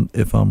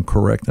 if I'm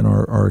correct, and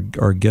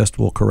our guest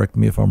will correct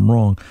me if I'm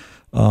wrong,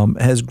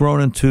 has grown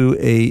into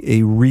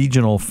a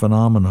regional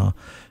phenomena.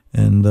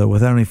 And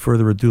without any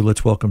further ado,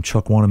 let's welcome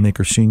Chuck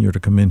Wanamaker Sr. to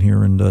come in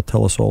here and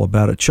tell us all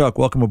about it. Chuck,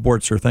 welcome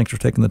aboard, sir. Thanks for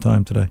taking the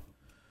time today.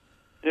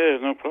 Yeah,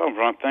 no problem,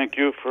 Ron. Thank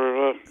you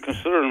for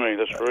considering me.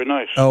 That's very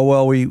nice. Oh,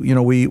 well,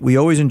 we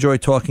always enjoy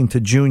talking to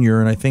Junior,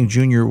 and I think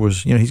Junior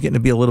was, he's getting to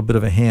be a little bit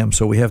of a ham,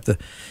 so we have to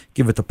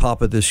give it to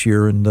Papa this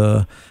year and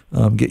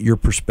get your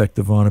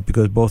perspective on it,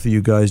 because both of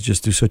you guys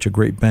just do such a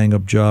great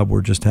bang-up job.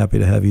 We're just happy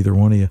to have either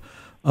one of you.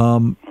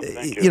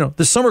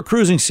 The summer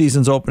cruising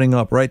season's opening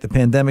up, right? The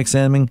pandemic's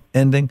ending.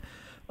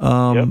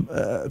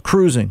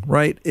 Cruising,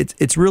 right?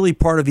 It's really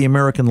part of the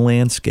American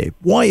landscape.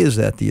 Why is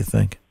that, do you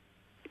think?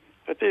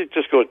 I think it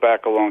just goes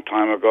back a long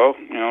time ago.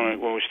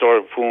 When we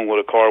started fooling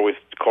with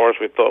cars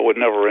we thought would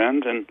never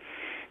end, and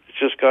it's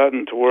just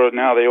gotten to where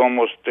now they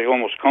almost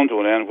come to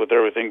an end with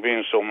everything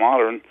being so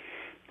modern.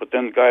 But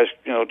then guys,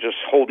 just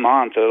holding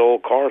on to that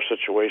old car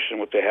situation,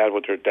 what they had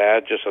with their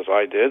dad, just as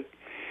I did.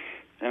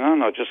 And I don't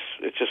know,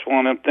 it's just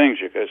one of them things.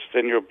 It's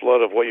in your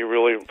blood of what you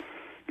really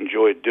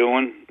enjoy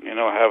doing.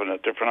 Having a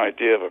different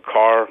idea of a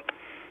car,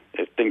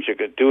 things you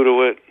could do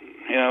to it.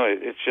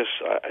 It's just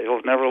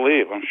it'll never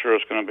leave. I'm sure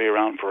it's going to be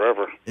around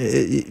forever.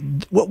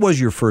 What was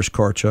your first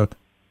car, Chuck?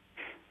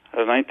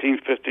 A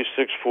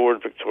 1956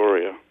 Ford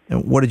Victoria.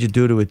 And what did you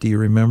do to it? Do you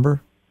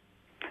remember?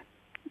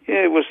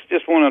 Yeah, it was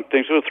just one of the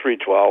things. It was a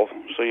 312,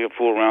 so you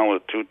fool around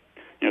with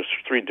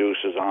three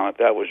deuces on it.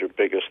 That was your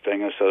biggest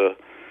thing, instead of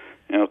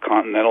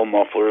Continental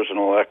mufflers and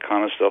all that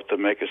kind of stuff to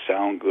make it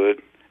sound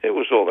good. It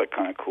was all that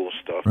kind of cool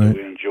stuff that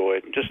we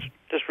enjoyed.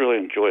 Just really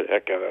enjoyed the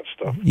heck out of that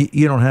stuff.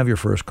 You don't have your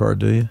first car,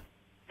 do you?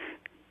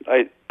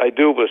 I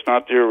do, but it's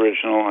not the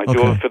original. I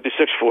do have a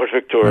 56 Ford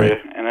Victoria,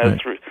 and it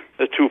has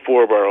the 2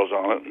 4-barrels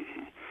on it.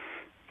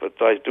 But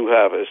I do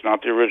have it. It's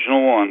not the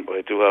original one, but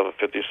I do have a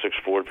 56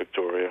 Ford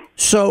Victoria.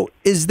 So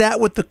is that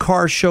what the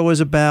car show is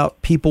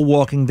about? People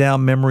walking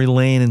down memory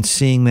lane and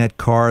seeing that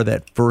car,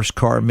 that first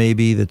car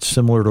maybe that's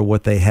similar to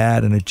what they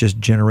had, and it just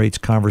generates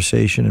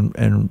conversation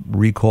and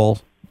recall,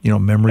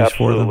 memories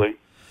for them? Absolutely.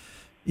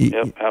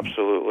 Yep,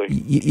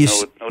 absolutely.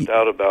 No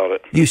doubt about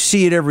it. You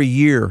see it every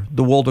year.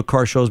 The Waldo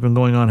Car Show has been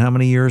going on how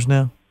many years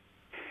now?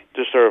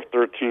 This is our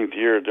 13th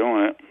year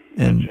doing it.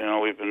 And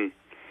we've been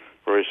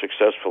very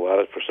successful at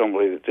it for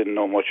somebody that didn't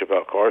know much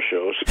about car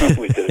shows.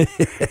 We did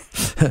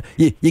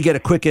it. You get a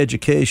quick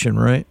education,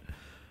 right?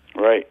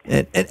 Right.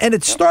 And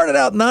it started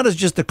out not as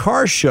just a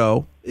car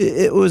show.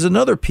 It was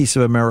another piece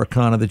of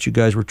Americana that you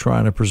guys were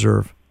trying to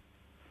preserve.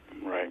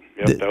 Right.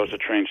 Yep, that was the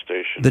train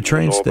station. The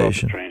train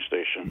station. The train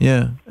station.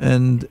 Yeah.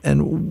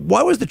 And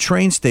why was the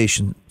train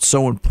station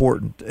so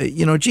important?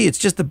 It's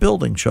just a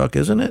building, Chuck,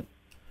 isn't it?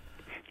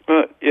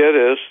 Yeah, it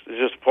is.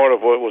 It's just part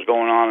of what was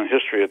going on in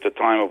history at the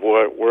time of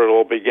where it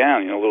all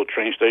began. A little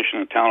train station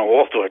in the town of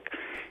Waldock.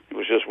 It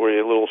was just where you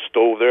had a little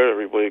stove there.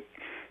 Everybody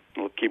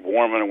would keep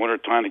warm in the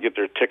wintertime to get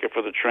their ticket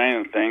for the train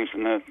and things.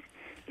 And it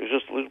was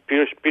just a little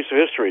piece of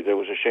history that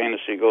was a shame to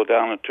see go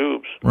down the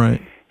tubes.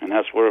 Right. And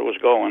that's where it was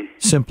going.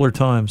 Simpler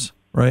times,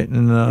 right?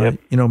 And,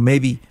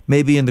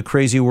 maybe in the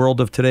crazy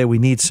world of today, we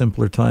need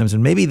simpler times.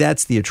 And maybe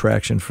that's the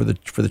attraction for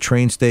the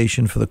train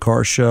station, for the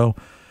car show,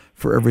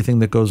 for everything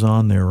that goes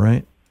on there,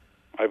 right?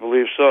 I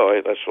believe so.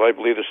 I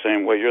believe the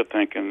same way you're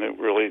thinking. It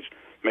really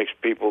makes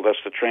people, that's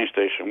the train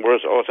station.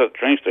 Whereas, it's at the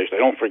train station. They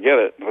don't forget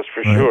it, that's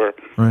for sure.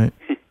 Right.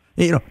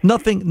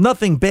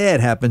 Nothing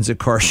bad happens at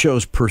car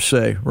shows per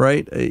se,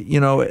 right?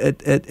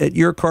 At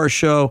your car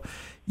show,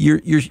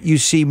 you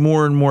see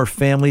more and more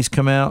families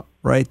come out,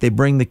 right? They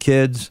bring the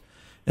kids,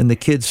 and the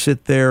kids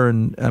sit there,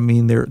 and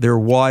they're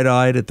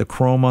wide-eyed at the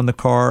chrome on the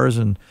cars,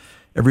 and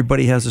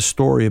everybody has a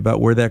story about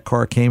where that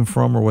car came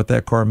from or what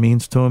that car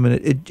means to them, and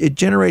it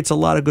generates a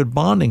lot of good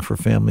bonding for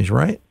families,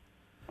 right?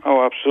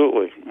 Oh,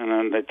 absolutely. And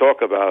then they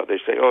talk about it. They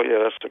say, "Oh, yeah,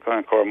 that's the kind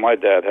of car my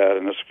dad had,"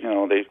 and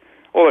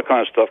all that kind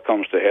of stuff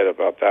comes to head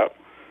about that,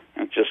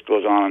 and it just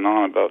goes on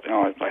about,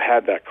 I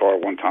had that car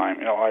one time.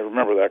 I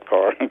remember that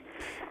car,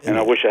 and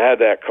I wish I had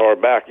that car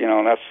back.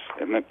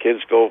 And the kids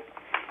go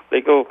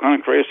kind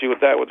of crazy with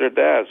that with their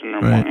dads and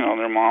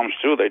their moms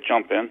too. They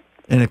jump in.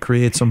 And it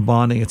creates some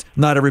bonding. It's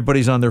not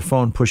everybody's on their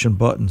phone pushing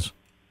buttons.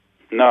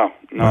 No,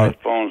 right.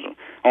 Phones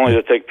only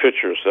to take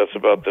pictures. That's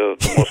about the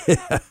most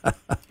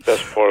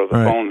best part of the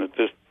phone at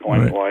this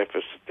point in life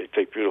is they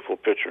take beautiful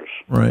pictures.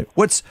 Right.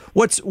 What's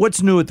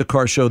new at the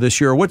car show this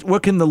year?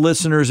 What can the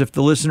listeners, if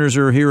the listeners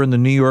are here in the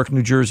New York,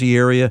 New Jersey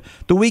area,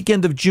 the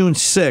weekend of June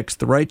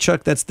 6th, right,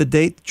 Chuck? That's the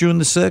date, June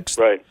the 6th?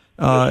 Right.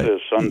 This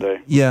is Sunday.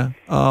 Yeah.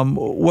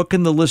 What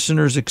can the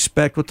listeners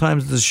expect? What time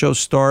does the show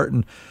start,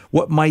 and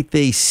what might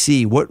they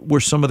see? What were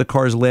some of the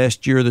cars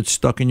last year that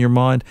stuck in your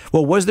mind?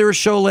 Well, was there a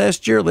show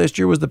last year? Last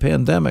year was the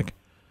pandemic.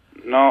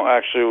 No,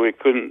 actually, we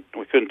couldn't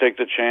take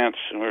the chance,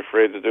 and we were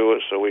afraid to do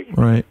it, so we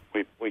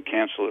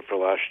canceled it for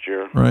last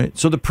year. Right.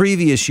 So the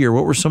previous year,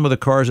 what were some of the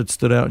cars that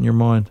stood out in your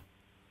mind?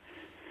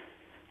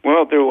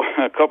 Well, there were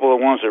a couple of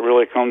ones that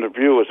really come to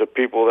view as the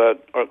people that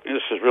are,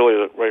 this is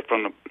really right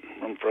from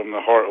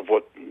the heart of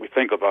what we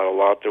think about a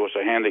lot. There was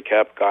a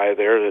handicapped guy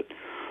there that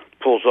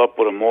pulls up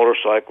with a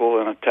motorcycle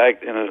and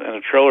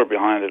a trailer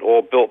behind it,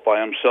 all built by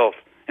himself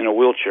in a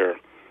wheelchair.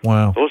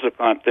 Wow. Those are the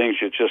kind of things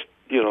you just,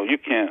 you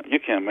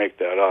can't make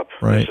that up.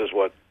 Right. This is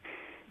what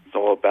it's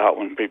all about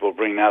when people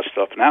bring that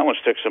stuff. And that one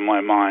sticks in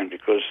my mind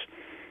because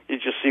you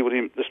just see what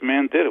this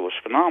man did. It was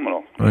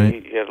phenomenal.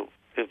 Right.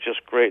 It's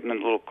just great. And then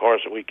the little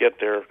cars that we get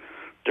there,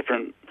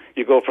 different.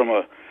 You go from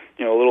a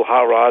little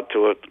hot rod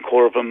to a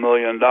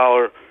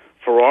 $250,000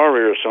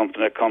 Ferrari or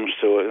something that comes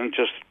to it, and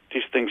just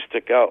these things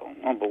stick out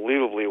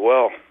unbelievably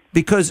well.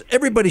 Because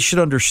everybody should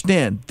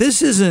understand,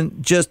 this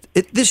isn't just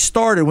this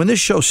started when this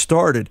show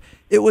started.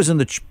 It was in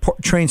the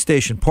train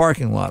station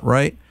parking lot,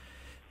 right?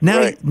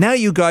 Now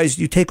you guys,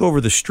 you take over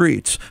the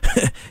streets,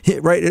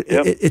 right?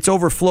 It's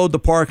overflowed the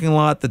parking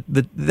lot.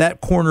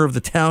 That corner of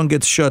the town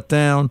gets shut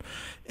down,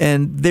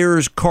 and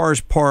there's cars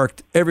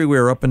parked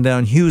everywhere up and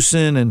down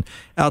Houston and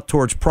out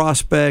towards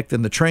Prospect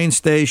and the train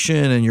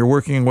station, and you're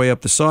working your way up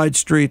the side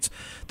streets.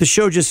 The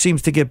show just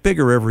seems to get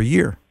bigger every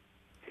year.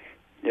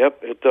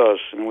 Yep, it does.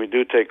 And we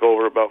do take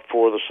over about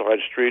 4 of the side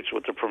streets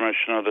with the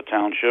permission of the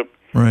township.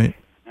 Right.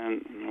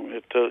 And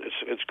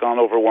it's gone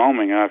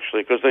overwhelming,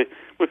 actually, because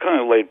we're kind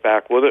of laid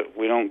back with it.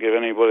 We don't give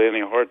anybody any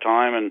hard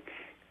time, and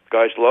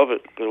guys love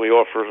it because we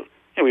offer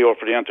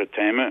the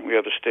entertainment. We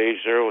have the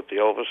stage there with the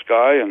Elvis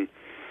guy, and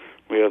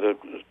we have the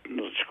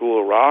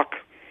School of Rock.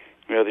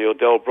 We have the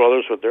Odell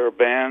Brothers with their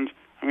band.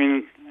 I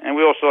mean, And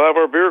we also have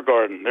our beer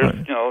garden. There's,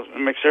 it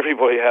makes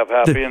everybody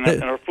happy, and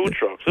our food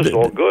trucks. This is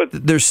all good.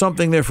 There's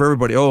something there for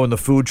everybody. Oh, and the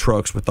food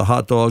trucks with the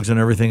hot dogs and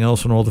everything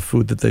else, and all the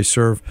food that they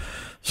serve.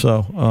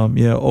 So,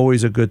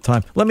 always a good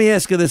time. Let me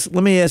ask you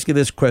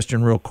this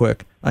question real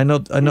quick. I know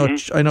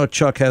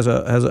Chuck has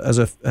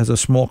a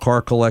small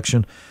car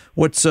collection.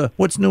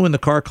 What's new in the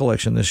car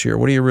collection this year?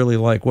 What do you really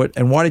like?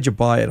 And why did you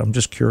buy it? I'm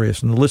just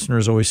curious, and the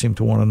listeners always seem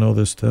to want to know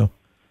this too.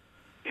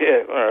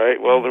 Yeah, all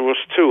right. Well, there was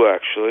two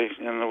actually,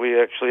 and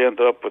we actually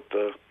ended up with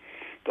the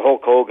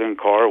Hulk Hogan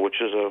car, which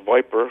is a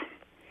Viper,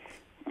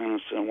 and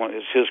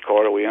it's his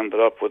car that we ended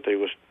up with.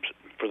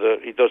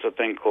 He does a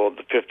thing called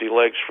the 50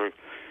 legs for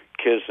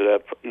kids that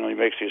have, he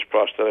makes these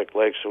prosthetic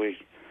legs. So we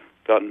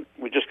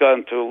just got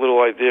into a little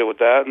idea with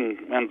that, and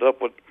ended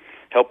up with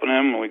helping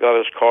him, and we got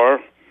his car.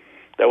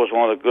 That was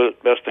one of the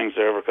best things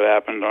that ever could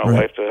happen in our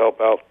life, to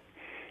help out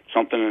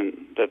something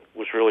that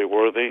was really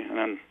worthy. And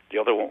then the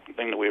other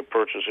thing that we had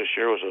purchased this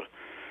year was a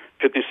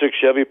 56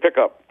 Chevy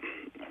pickup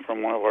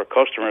from one of our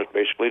customers,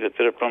 basically, that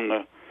did it from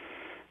the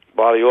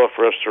body off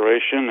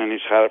restoration, and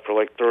he's had it for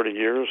like 30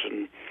 years,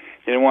 and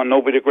he didn't want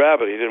nobody to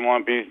grab it. He didn't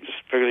want to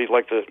just figured he'd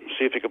like to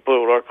see if he could put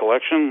it with our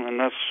collection, and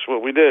that's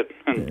what we did.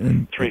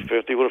 And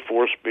 350 with a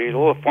 4-speed,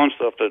 all the fun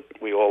stuff that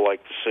we all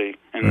like to see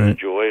and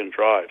enjoy and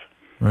drive.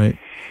 Right.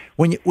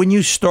 When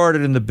you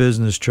started in the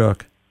business,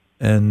 Chuck,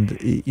 and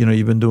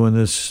you've been doing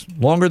this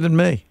longer than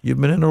me.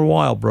 You've been in it a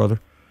while, brother.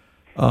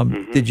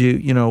 Did you,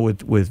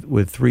 with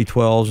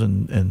 312s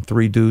and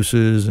 3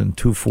 deuces and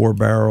 2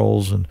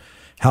 4-barrels and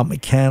how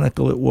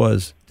mechanical it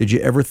was, did you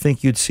ever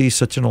think you'd see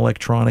such an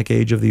electronic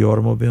age of the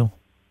automobile?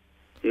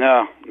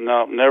 No,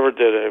 never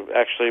did. It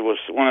actually was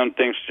one of them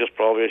things, just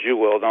probably as you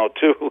well know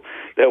too,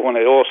 that when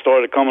it all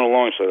started coming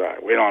along, said,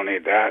 right, we don't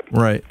need that.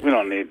 Right. We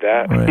don't need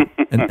that. Right.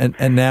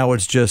 and now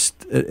it's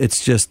just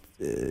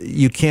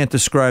you can't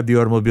describe the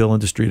automobile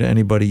industry to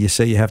anybody. You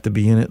say you have to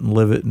be in it and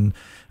live it, and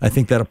I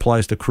think that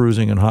applies to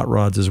cruising and hot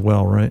rods as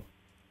well, right?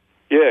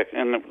 Yeah,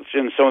 and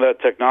some of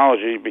that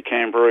technology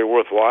became very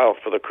worthwhile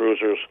for the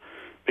cruisers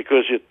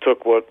because you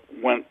took what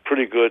went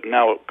pretty good,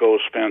 now it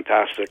goes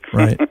fantastic.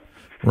 Right.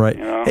 Right.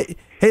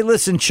 Hey,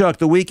 listen, Chuck,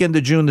 the weekend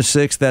of June the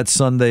 6th, that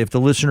Sunday, if the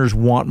listeners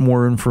want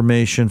more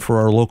information for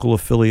our local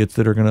affiliates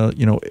that are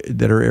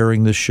that are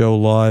airing this show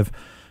live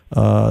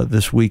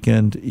this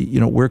weekend,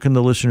 where can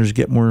the listeners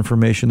get more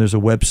information? There's a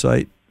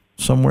website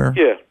somewhere?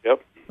 Yeah,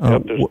 yep.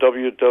 There's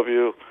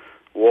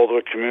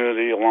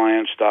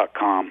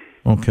www.waldwickcommunityalliance.com.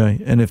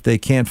 Okay, and if they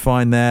can't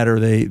find that or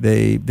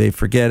they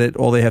forget it,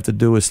 all they have to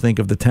do is think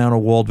of the town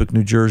of Waldwick,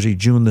 New Jersey,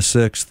 June the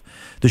 6th.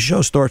 The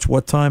show starts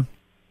what time?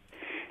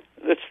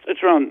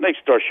 It's around. They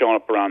start showing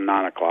up around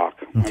 9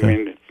 o'clock. Okay. I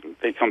mean,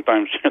 they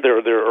sometimes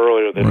they're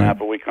earlier than that,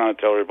 but we kind of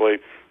tell everybody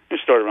they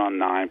start around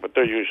 9. But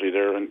they're usually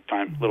there in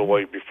time, a little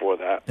way before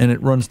that. And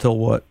it runs till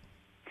what?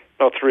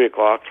 About 3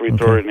 o'clock,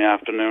 3:30 in the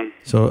afternoon.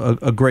 So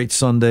a great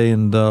Sunday,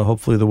 and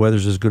hopefully the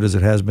weather's as good as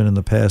it has been in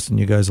the past, and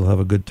you guys will have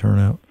a good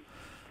turnout.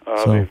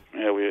 It's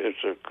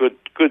a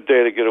good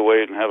day to get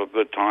away and have a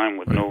good time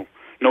with no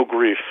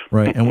grief.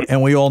 Right,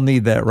 and we all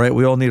need that, right?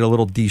 We all need a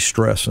little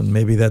de-stress, and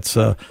maybe that's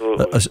a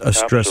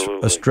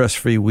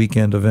stress-free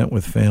weekend event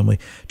with family.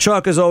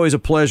 Chuck, as always, a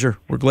pleasure.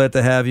 We're glad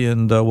to have you,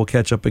 and we'll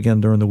catch up again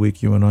during the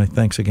week, you and I.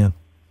 Thanks again.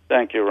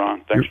 Thank you,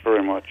 Ron. Thanks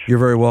very much. You're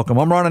very welcome.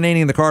 I'm Ron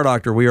Ananian, the Car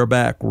Doctor. We are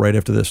back right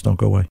after this. Don't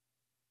go away.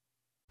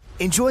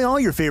 Enjoy all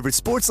your favorite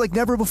sports like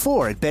never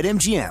before at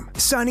BetMGM.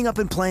 Signing up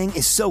and playing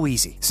is so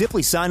easy.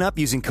 Simply sign up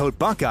using code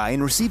Buckeye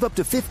and receive up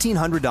to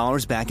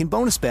 $1,500 back in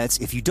bonus bets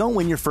if you don't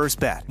win your first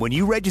bet. When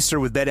you register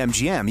with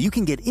BetMGM, you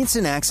can get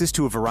instant access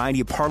to a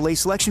variety of parlay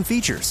selection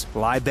features,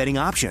 live betting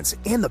options,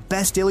 and the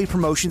best daily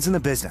promotions in the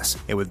business.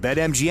 And with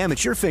BetMGM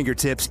at your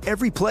fingertips,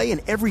 every play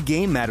and every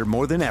game matter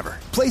more than ever.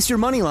 Place your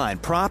moneyline,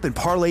 prop, and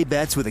parlay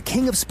bets with the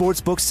king of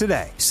sportsbooks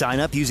today. Sign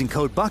up using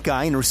code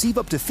Buckeye and receive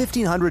up to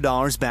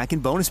 $1,500 back in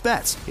bonus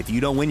bets if you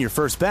don't win your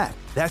first bet.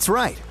 That's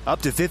right,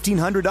 up to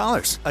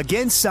 $1,500.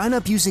 Again, sign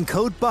up using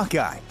code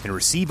Buckeye and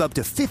receive up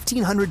to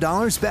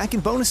 $1,500 back in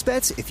bonus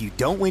bets if you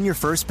don't win your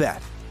first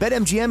bet.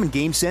 BetMGM and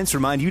GameSense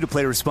remind you to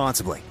play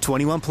responsibly.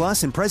 21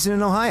 plus and present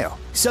in Ohio.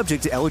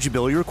 Subject to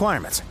eligibility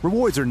requirements.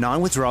 Rewards are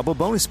non-withdrawable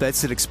bonus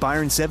bets that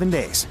expire in 7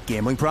 days.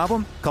 Gambling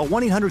problem? Call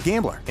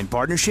 1-800-GAMBLER in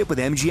partnership with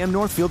MGM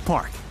Northfield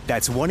Park.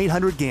 That's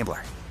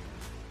 1-800-GAMBLER.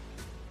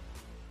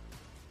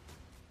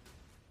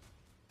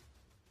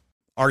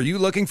 Are you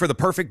looking for the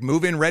perfect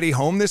move-in ready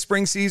home this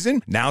spring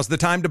season? Now's the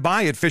time to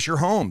buy at Fisher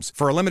Homes.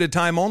 For a limited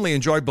time only,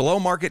 enjoy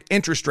below-market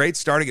interest rates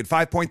starting at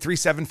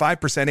 5.375%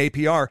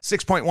 APR,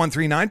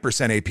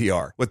 6.139%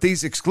 APR. With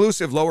these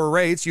exclusive lower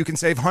rates, you can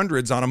save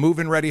hundreds on a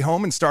move-in ready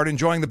home and start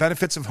enjoying the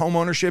benefits of home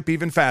ownership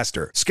even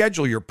faster.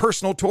 Schedule your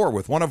personal tour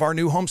with one of our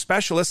new home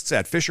specialists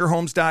at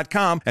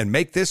FisherHomes.com and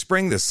make this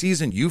spring the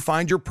season you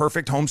find your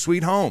perfect home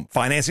sweet home.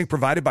 Financing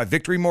provided by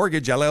Victory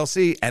Mortgage,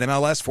 LLC,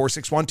 NMLS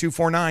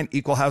 461249,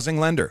 Equal Housing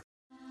Lender.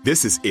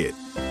 This is it.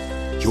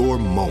 Your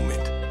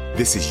moment.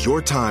 This is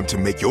your time to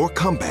make your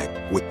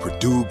comeback with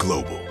Purdue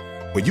Global.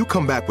 When you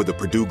come back with a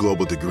Purdue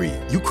Global degree,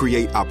 you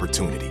create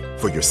opportunity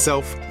for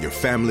yourself, your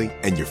family,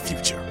 and your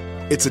future.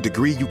 It's a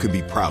degree you can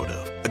be proud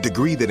of, a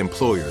degree that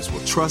employers will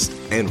trust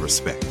and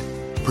respect.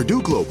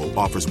 Purdue Global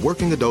offers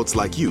working adults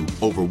like you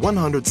over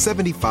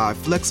 175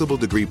 flexible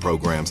degree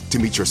programs to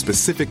meet your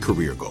specific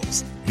career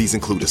goals. These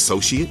include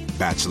associate,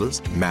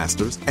 bachelor's,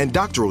 master's, and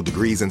doctoral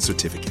degrees and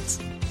certificates.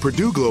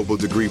 Purdue Global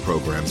degree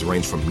programs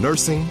range from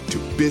nursing to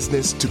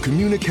business to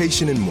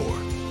communication and more.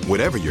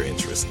 Whatever your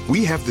interest,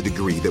 we have the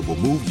degree that will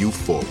move you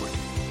forward.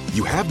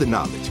 You have the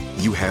knowledge,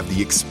 you have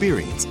the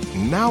experience.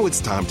 Now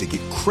it's time to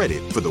get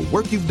credit for the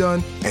work you've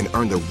done and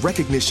earn the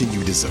recognition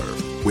you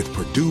deserve with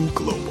Purdue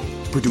Global,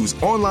 Purdue's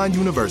online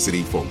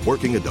university for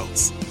working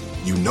adults.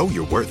 You know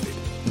you're worth it.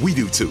 We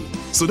do too.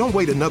 So don't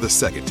wait another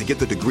second to get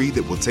the degree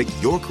that will take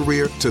your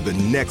career to the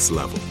next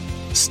level.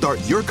 Start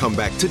your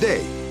comeback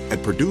today at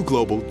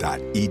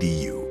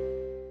purdueglobal.edu.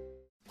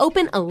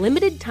 Open a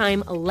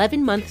limited-time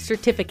 11-month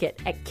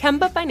certificate at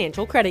Kemba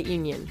Financial Credit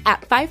Union.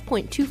 At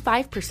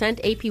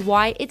 5.25%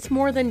 APY, it's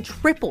more than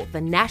triple the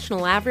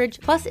national average,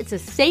 plus it's a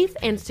safe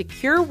and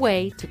secure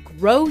way to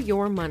grow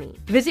your money.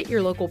 Visit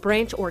your local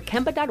branch or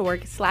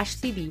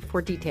kemba.org/cb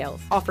for details.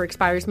 Offer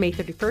expires May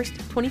 31st,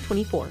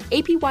 2024.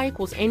 APY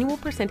equals annual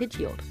percentage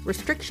yield.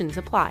 Restrictions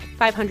apply.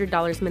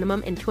 $500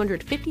 minimum and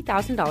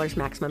 $250,000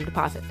 maximum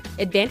deposit.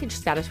 Advantage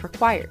status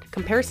required.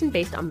 Comparison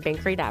based on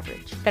bank rate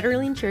average.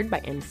 Federally insured by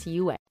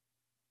NCUA.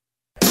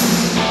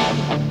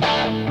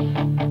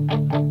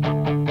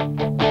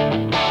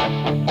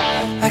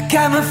 I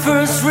got my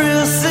first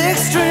real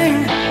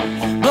six-string,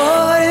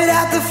 bought it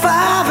at the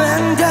 5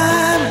 and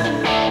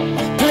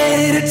dime,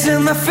 played it till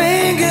my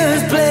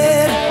fingers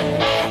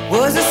bled,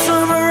 was the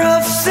summer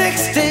of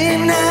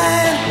 69.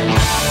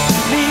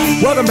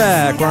 Welcome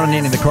back. Ron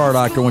Ananian, the Car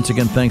Doctor. Once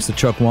again, thanks to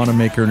Chuck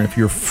Wanamaker. And if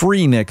you're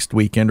free next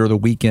weekend or the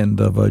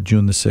weekend of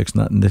June the 6th,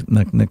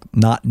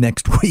 not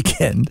next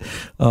weekend,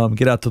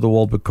 get out to the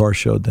Waldwick Car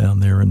Show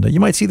down there. And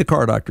you might see the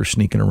Car Doctor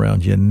sneaking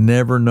around. You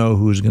never know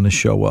who's going to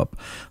show up.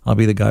 I'll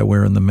be the guy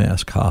wearing the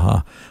mask.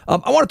 Ha-ha.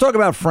 I want to talk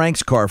about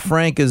Frank's car.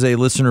 Frank is a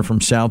listener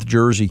from South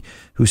Jersey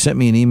who sent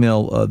me an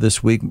email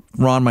this week.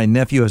 Ron, my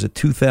nephew has a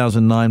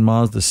 2009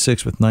 Mazda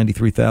 6 with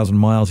 93,000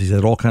 miles. He's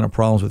had all kind of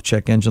problems with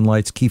check engine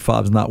lights, key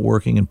fobs not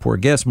working, and poor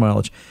gas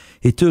mileage.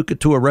 He took it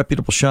to a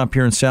reputable shop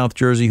here in South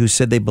Jersey who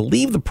said they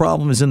believe the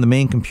problem is in the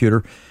main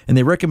computer, and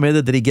they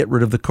recommended that he get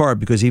rid of the car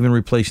because even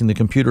replacing the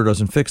computer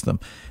doesn't fix them.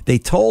 They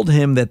told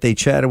him that they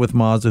chatted with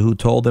Mazda, who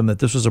told them that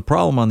this was a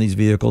problem on these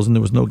vehicles and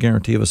there was no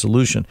guarantee of a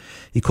solution.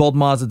 He called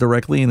Mazda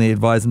directly, and they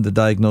advised him the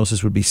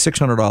diagnosis would be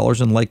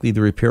 $600 and likely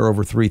the repair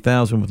over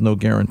 $3,000 with no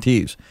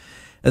guarantees.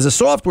 As a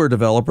software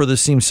developer,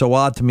 this seems so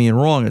odd to me and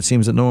wrong. It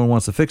seems that no one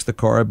wants to fix the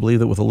car. I believe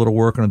that with a little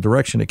work and a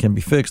direction, it can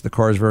be fixed. The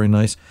car is very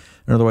nice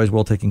and otherwise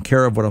well taken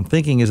care of. What I'm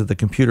thinking is that the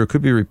computer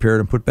could be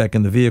repaired and put back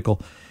in the vehicle.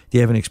 Do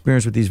you have any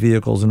experience with these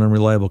vehicles and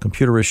unreliable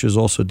computer issues?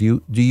 Also,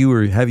 do you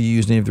or have you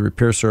used any of the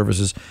repair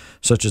services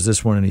such as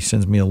this one? And he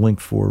sends me a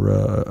link for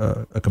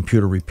a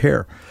computer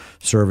repair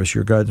service.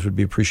 Your guidance would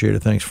be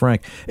appreciated. Thanks,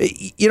 Frank.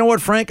 You know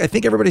what, Frank? I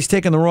think everybody's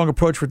taking the wrong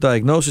approach for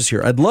diagnosis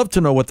here. I'd love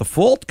to know what the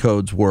fault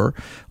codes were.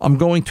 I'm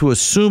going to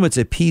assume it's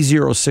a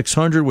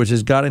P0600, which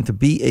has gotten to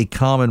be a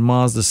common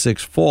Mazda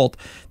 6 fault.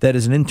 That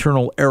is an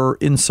internal error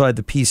inside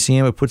the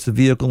PCM. It puts the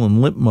vehicle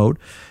in limp mode.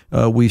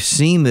 We've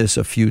seen this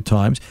a few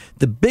times.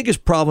 The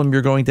biggest problem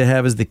you're going to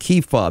have is the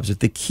key fobs. If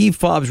the key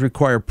fobs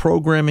require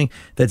programming,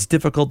 that's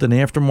difficult in the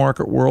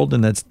aftermarket world,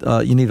 and that's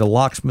you need a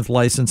locksmith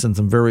license and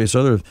some various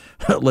other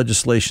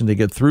legislation to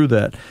get through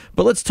that.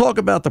 But let's talk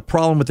about the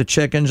problem with the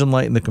check engine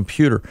light and the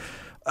computer.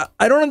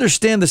 I don't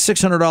understand the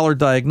 $600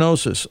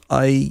 diagnosis.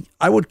 I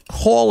would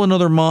call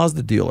another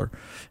Mazda dealer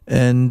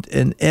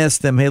and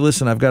ask them, hey,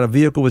 listen, I've got a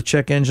vehicle with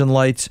check engine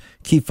lights,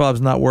 key fobs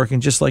not working,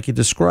 just like you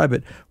describe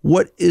it.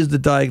 What is the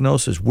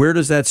diagnosis? Where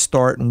does that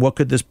start, and what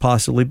could this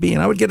possibly be?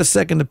 And I would get a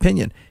second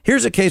opinion.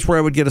 Here's a case where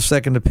I would get a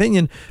second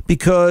opinion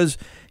because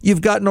you've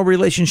got no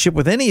relationship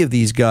with any of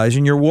these guys,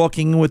 and you're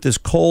walking in with this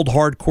cold,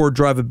 hardcore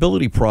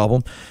drivability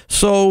problem.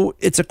 So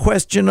it's a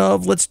question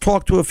of let's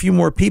talk to a few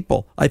more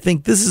people. I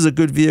think this is a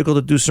good vehicle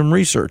to do some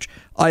research.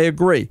 I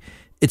agree.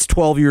 It's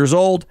 12 years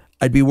old.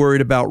 I'd be worried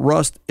about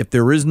rust. If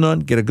there is none,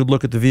 get a good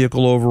look at the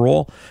vehicle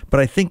overall. But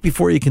I think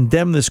before you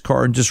condemn this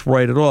car and just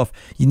write it off,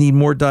 you need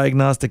more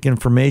diagnostic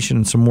information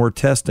and some more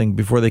testing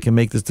before they can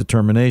make this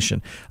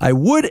determination. I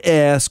would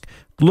ask,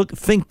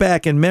 think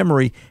back in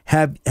memory,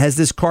 has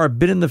this car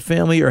been in the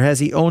family or has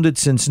he owned it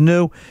since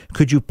new?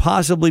 Could you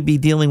possibly be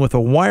dealing with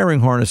a wiring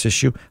harness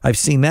issue? I've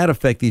seen that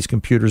affect these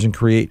computers and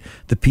create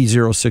the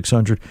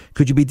P0600.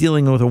 Could you be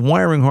dealing with a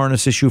wiring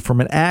harness issue from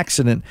an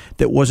accident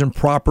that wasn't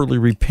properly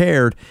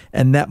repaired,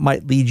 and that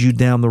might lead you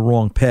down the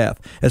wrong path?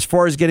 As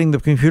far as getting the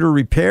computer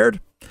repaired,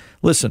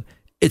 listen,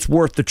 it's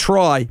worth the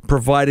try,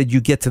 provided you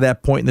get to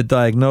that point in the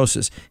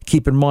diagnosis.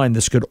 Keep in mind,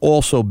 this could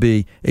also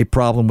be a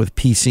problem with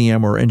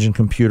PCM or engine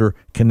computer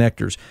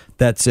connectors.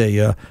 That's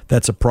a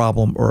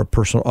problem or a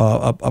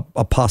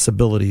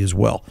possibility as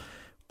well.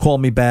 Call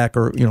me back,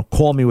 or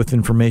call me with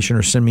information,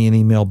 or send me an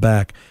email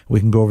back. We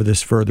can go over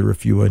this further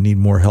if you need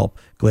more help.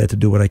 Glad to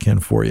do what I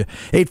can for you.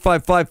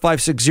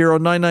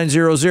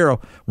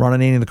 855-560-9900. Ron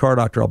Ananian, the Car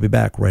Doctor. I'll be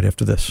back right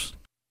after this.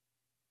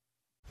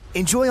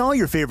 Enjoy all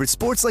your favorite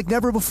sports like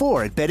never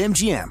before at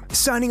BetMGM.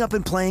 Signing up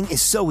and playing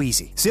is so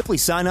easy. Simply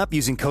sign up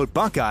using code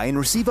Buckeye and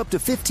receive up to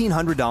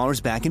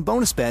 $1,500 back in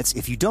bonus bets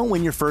if you don't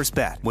win your first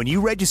bet. When you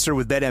register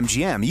with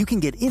BetMGM, you can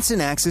get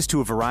instant access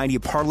to a variety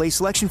of parlay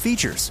selection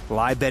features,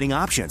 live betting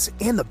options,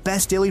 and the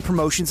best daily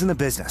promotions in the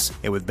business.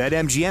 And with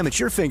BetMGM at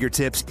your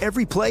fingertips,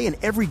 every play and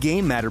every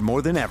game matter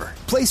more than ever.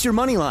 Place your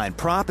moneyline,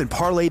 prop, and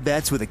parlay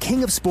bets with the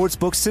king of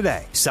sportsbooks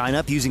today. Sign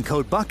up using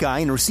code Buckeye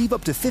and receive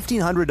up to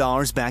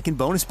 $1,500 back in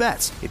bonus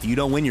bets if you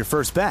don't win your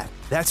first bet.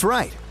 That's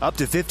right, up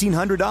to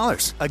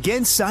 $1,500.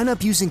 Again, sign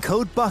up using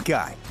code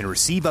Buckeye and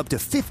receive up to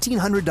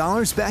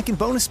 $1,500 back in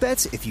bonus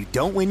bets if you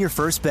don't win your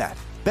first bet.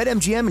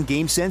 BetMGM and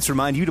GameSense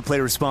remind you to play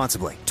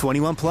responsibly.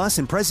 21 plus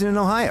and present in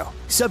Ohio.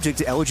 Subject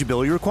to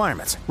eligibility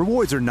requirements.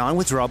 Rewards are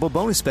non-withdrawable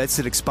bonus bets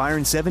that expire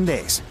in 7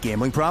 days.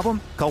 Gambling problem?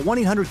 Call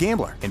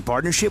 1-800-GAMBLER in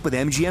partnership with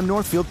MGM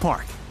Northfield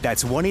Park.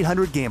 That's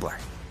 1-800-GAMBLER.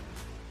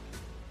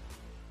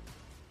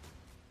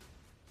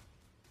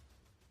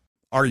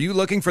 Are you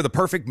looking for the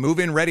perfect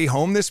move-in ready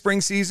home this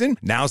spring season?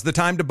 Now's the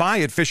time to buy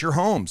at Fisher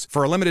Homes.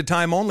 For a limited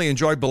time only,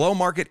 enjoy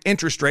below-market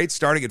interest rates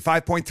starting at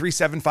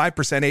 5.375%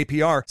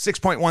 APR,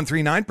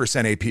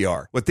 6.139%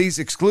 APR. With these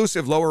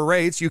exclusive lower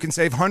rates, you can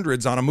save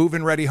hundreds on a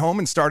move-in ready home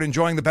and start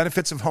enjoying the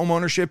benefits of home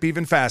ownership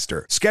even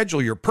faster.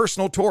 Schedule your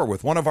personal tour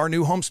with one of our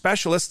new home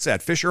specialists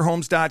at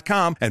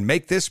FisherHomes.com and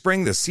make this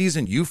spring the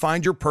season you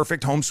find your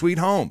perfect home sweet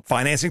home.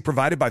 Financing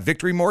provided by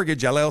Victory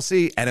Mortgage,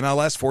 LLC,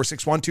 NMLS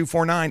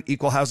 461249,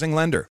 Equal Housing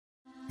Lender.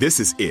 This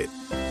is it.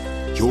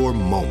 Your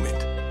moment.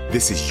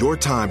 This is your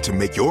time to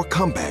make your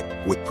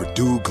comeback with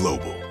Purdue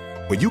Global.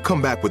 When you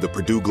come back with a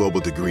Purdue Global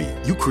degree,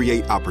 you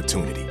create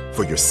opportunity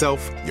for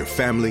yourself, your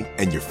family,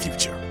 and your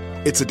future.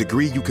 It's a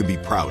degree you can be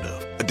proud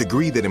of, a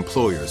degree that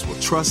employers will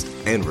trust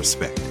and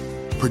respect.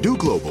 Purdue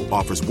Global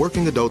offers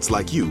working adults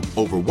like you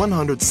over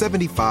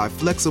 175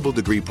 flexible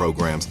degree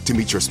programs to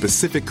meet your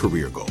specific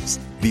career goals.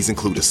 These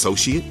include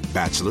associate,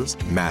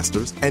 bachelor's,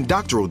 master's, and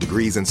doctoral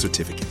degrees and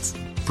certificates.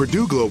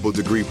 Purdue Global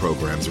degree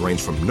programs range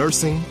from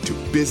nursing to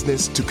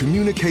business to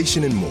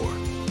communication and more.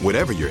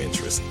 Whatever your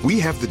interest, we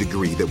have the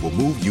degree that will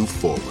move you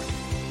forward.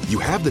 You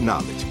have the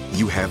knowledge,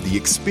 you have the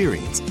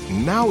experience.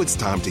 Now it's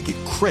time to get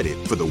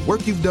credit for the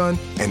work you've done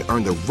and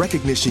earn the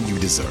recognition you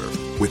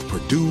deserve with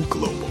Purdue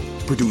Global,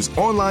 Purdue's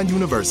online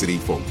university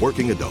for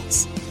working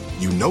adults.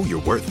 You know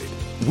you're worth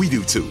it. We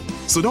do too.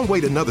 So don't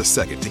wait another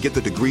second to get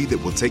the degree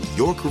that will take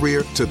your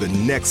career to the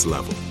next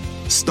level.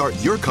 Start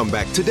your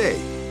comeback today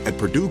at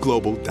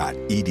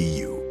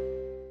purdueglobal.edu.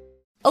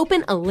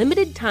 Open a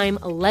limited-time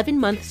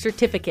 11-month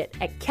certificate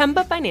at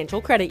Kemba Financial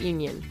Credit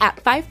Union. At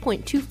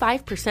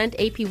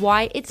 5.25%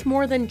 APY, it's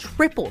more than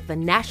triple the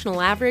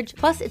national average,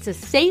 plus it's a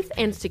safe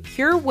and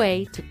secure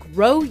way to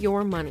grow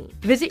your money.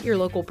 Visit your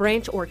local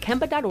branch or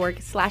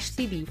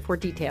kemba.org/CD for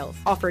details.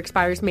 Offer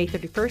expires May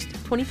 31st,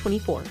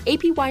 2024.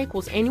 APY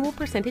equals annual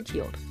percentage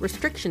yield.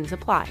 Restrictions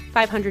apply.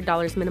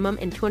 $500 minimum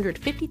and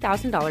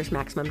 $250,000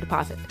 maximum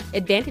deposit.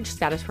 Advantage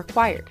status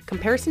required.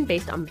 Comparison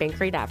based on bank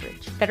rate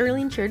average.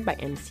 Federally insured by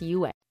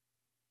NCUA.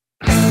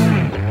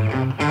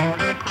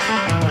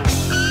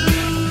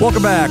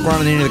 Welcome back.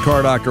 Ron and Annie, the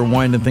Car Doctor,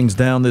 winding things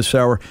down this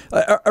hour.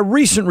 A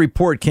recent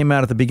report came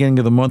out at the beginning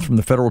of the month from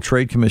the Federal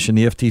Trade Commission.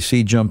 The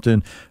FTC jumped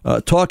in,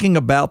 talking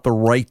about the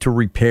right to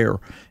repair.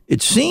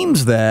 It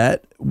seems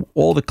that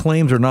all the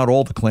claims, or not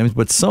all the claims,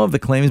 but some of the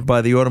claims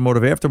by the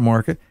automotive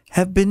aftermarket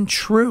have been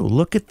true.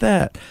 Look at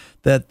that.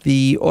 That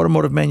the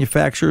automotive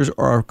manufacturers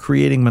are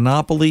creating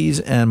monopolies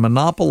and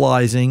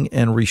monopolizing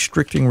and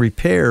restricting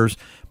repairs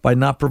by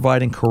not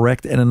providing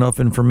correct and enough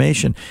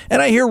information.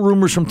 And I hear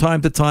rumors from time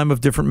to time of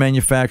different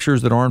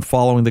manufacturers that aren't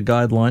following the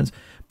guidelines.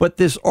 But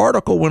this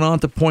article went on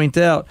to point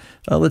out,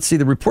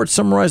 the report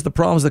summarized the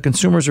problems that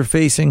consumers are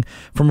facing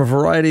from a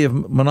variety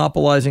of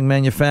monopolizing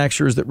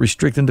manufacturers that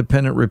restrict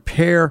independent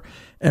repair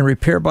and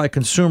repair by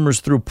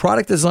consumers through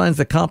product designs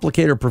that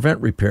complicate or prevent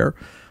repair,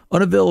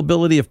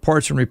 unavailability of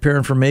parts and repair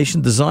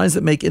information, designs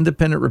that make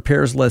independent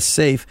repairs less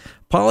safe,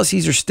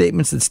 policies or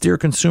statements that steer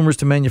consumers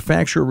to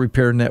manufacturer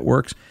repair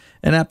networks,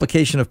 and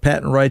application of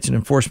patent rights and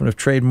enforcement of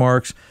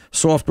trademarks,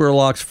 software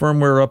locks,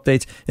 firmware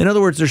updates. In other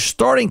words, they're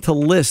starting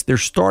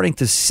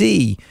to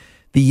see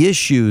the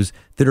issues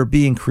that are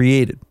being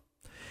created.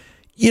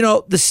 You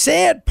know, the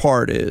sad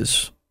part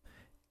is,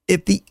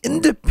 if the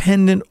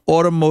independent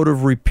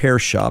automotive repair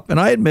shop, and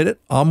I admit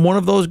it, I'm one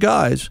of those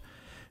guys,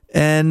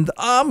 and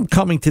I'm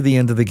coming to the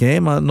end of the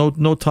game.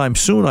 No time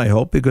soon, I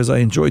hope, because I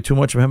enjoy too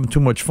much. I'm having too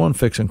much fun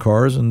fixing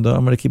cars, and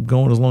I'm going to keep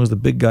going as long as the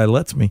big guy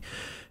lets me.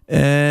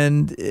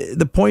 And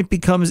the point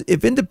becomes,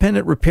 if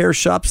independent repair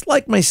shops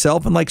like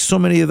myself and like so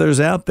many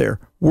others out there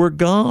were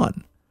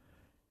gone,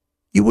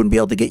 you wouldn't be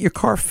able to get your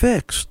car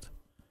fixed,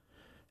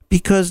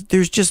 because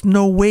there's just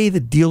no way the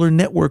dealer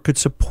network could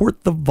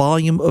support the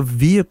volume of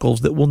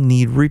vehicles that will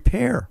need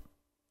repair.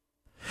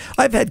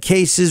 I've had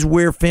cases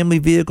where family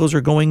vehicles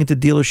are going into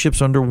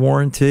dealerships under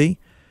warranty,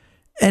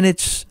 and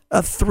it's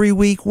a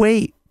 3-week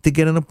wait to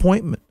get an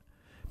appointment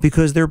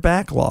because they're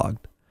backlogged.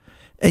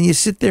 And you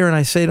sit there and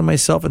I say to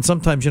myself, and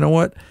sometimes, you know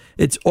what?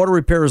 It's auto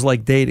repair is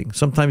like dating.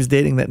 Sometimes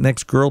dating that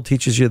next girl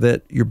teaches you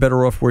that you're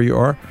better off where you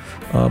are.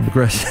 The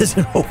grass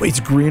isn't always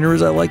greener,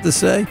 as I like to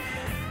say.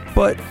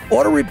 But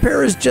auto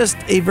repair is just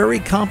a very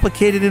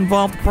complicated,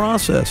 involved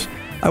process.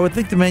 I would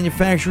think the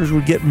manufacturers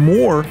would get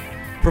more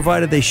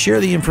provided they share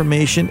the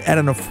information at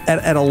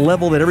a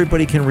level that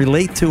everybody can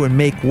relate to and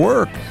make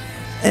work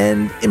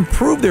and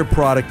improve their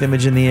product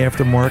image in the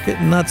aftermarket,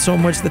 and not so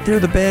much that they're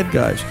the bad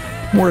guys.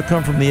 More to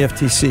come from the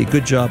FTC.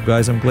 Good job,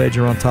 guys. I'm glad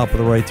you're on top of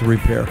the right to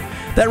repair.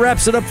 That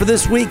wraps it up for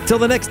this week. Till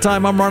the next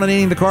time, I'm Ron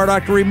Ananian, the Car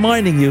Doctor,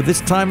 reminding you,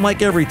 this time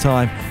like every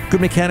time,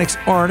 good mechanics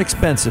aren't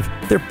expensive.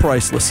 They're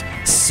priceless.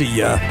 See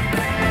ya.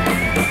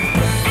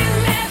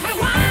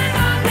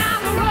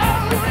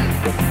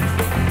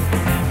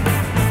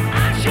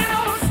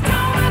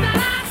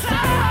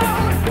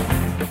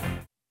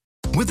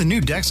 With the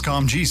new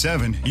Dexcom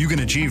G7, you can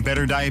achieve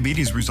better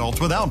diabetes results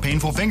without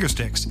painful finger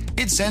sticks.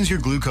 It sends your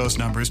glucose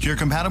numbers to your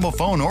compatible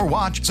phone or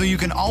watch so you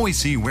can always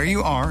see where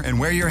you are and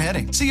where you're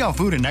heading. See how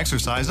food and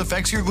exercise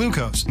affects your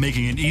glucose,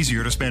 making it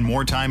easier to spend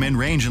more time in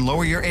range and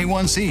lower your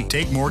A1C.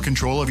 Take more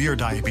control of your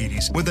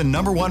diabetes with the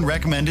 #1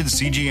 recommended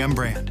CGM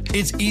brand.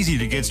 It's easy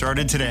to get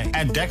started today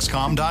at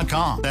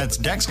Dexcom.com. That's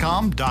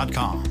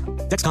Dexcom.com.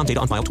 Dexcom data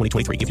on file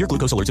 2023. If your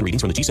glucose alerts and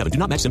readings from the G7 do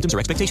not match symptoms or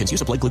expectations,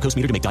 use a blood glucose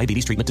meter to make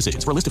diabetes treatment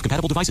decisions. For a list of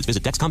compatible devices,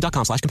 visit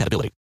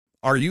Dexcom.com/compatibility.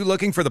 Are you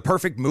looking for the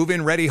perfect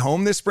move-in ready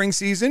home this spring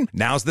season?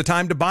 Now's the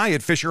time to buy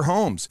at Fisher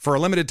Homes. For a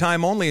limited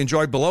time only,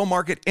 enjoy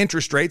below-market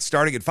interest rates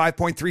starting at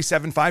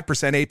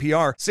 5.375%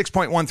 APR,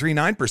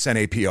 6.139%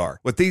 APR.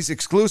 With these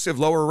exclusive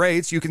lower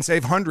rates, you can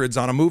save hundreds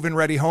on a move-in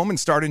ready home and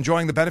start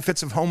enjoying the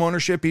benefits of home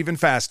ownership even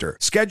faster.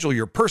 Schedule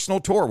your personal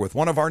tour with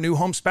one of our new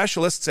home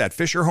specialists at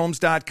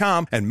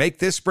FisherHomes.com and make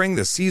this spring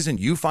the season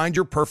you find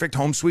your perfect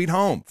home sweet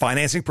home.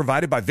 Financing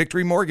provided by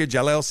Victory Mortgage,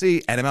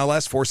 LLC,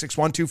 NMLS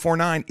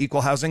 461249,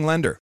 Equal Housing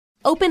Lender.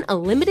 Open a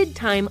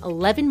limited-time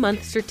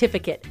 11-month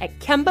certificate at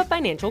Kemba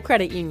Financial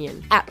Credit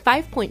Union. At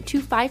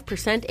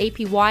 5.25%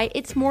 APY,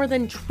 it's more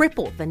than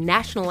triple the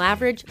national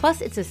average,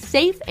 plus it's a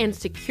safe and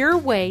secure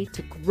way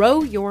to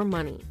grow your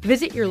money.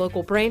 Visit your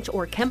local branch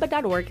or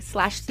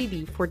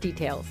kemba.org/CD for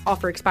details.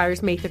 Offer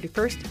expires May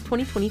 31st,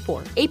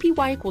 2024.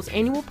 APY equals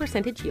annual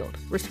percentage yield.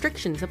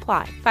 Restrictions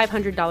apply.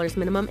 $500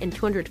 minimum and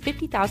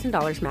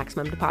 $250,000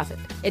 maximum deposit.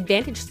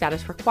 Advantage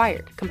status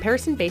required.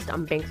 Comparison based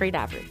on bank rate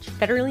average.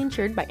 Federally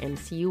insured by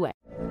NCUA.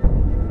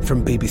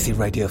 From BBC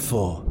Radio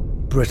 4,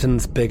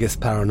 Britain's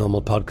biggest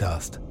paranormal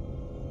podcast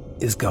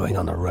is going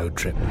on a road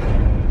trip.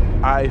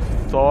 I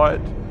thought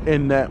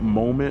in that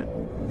moment,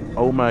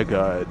 oh my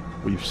God,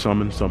 we've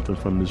summoned something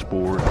from this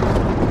board.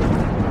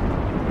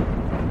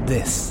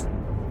 This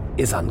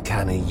is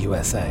Uncanny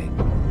USA.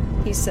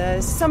 He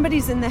says,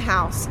 somebody's in the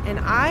house, and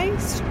I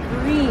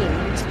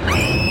screamed.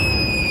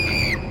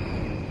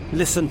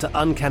 Listen to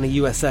Uncanny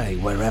USA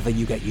wherever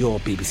you get your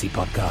BBC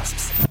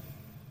podcasts,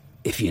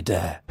 if you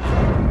dare.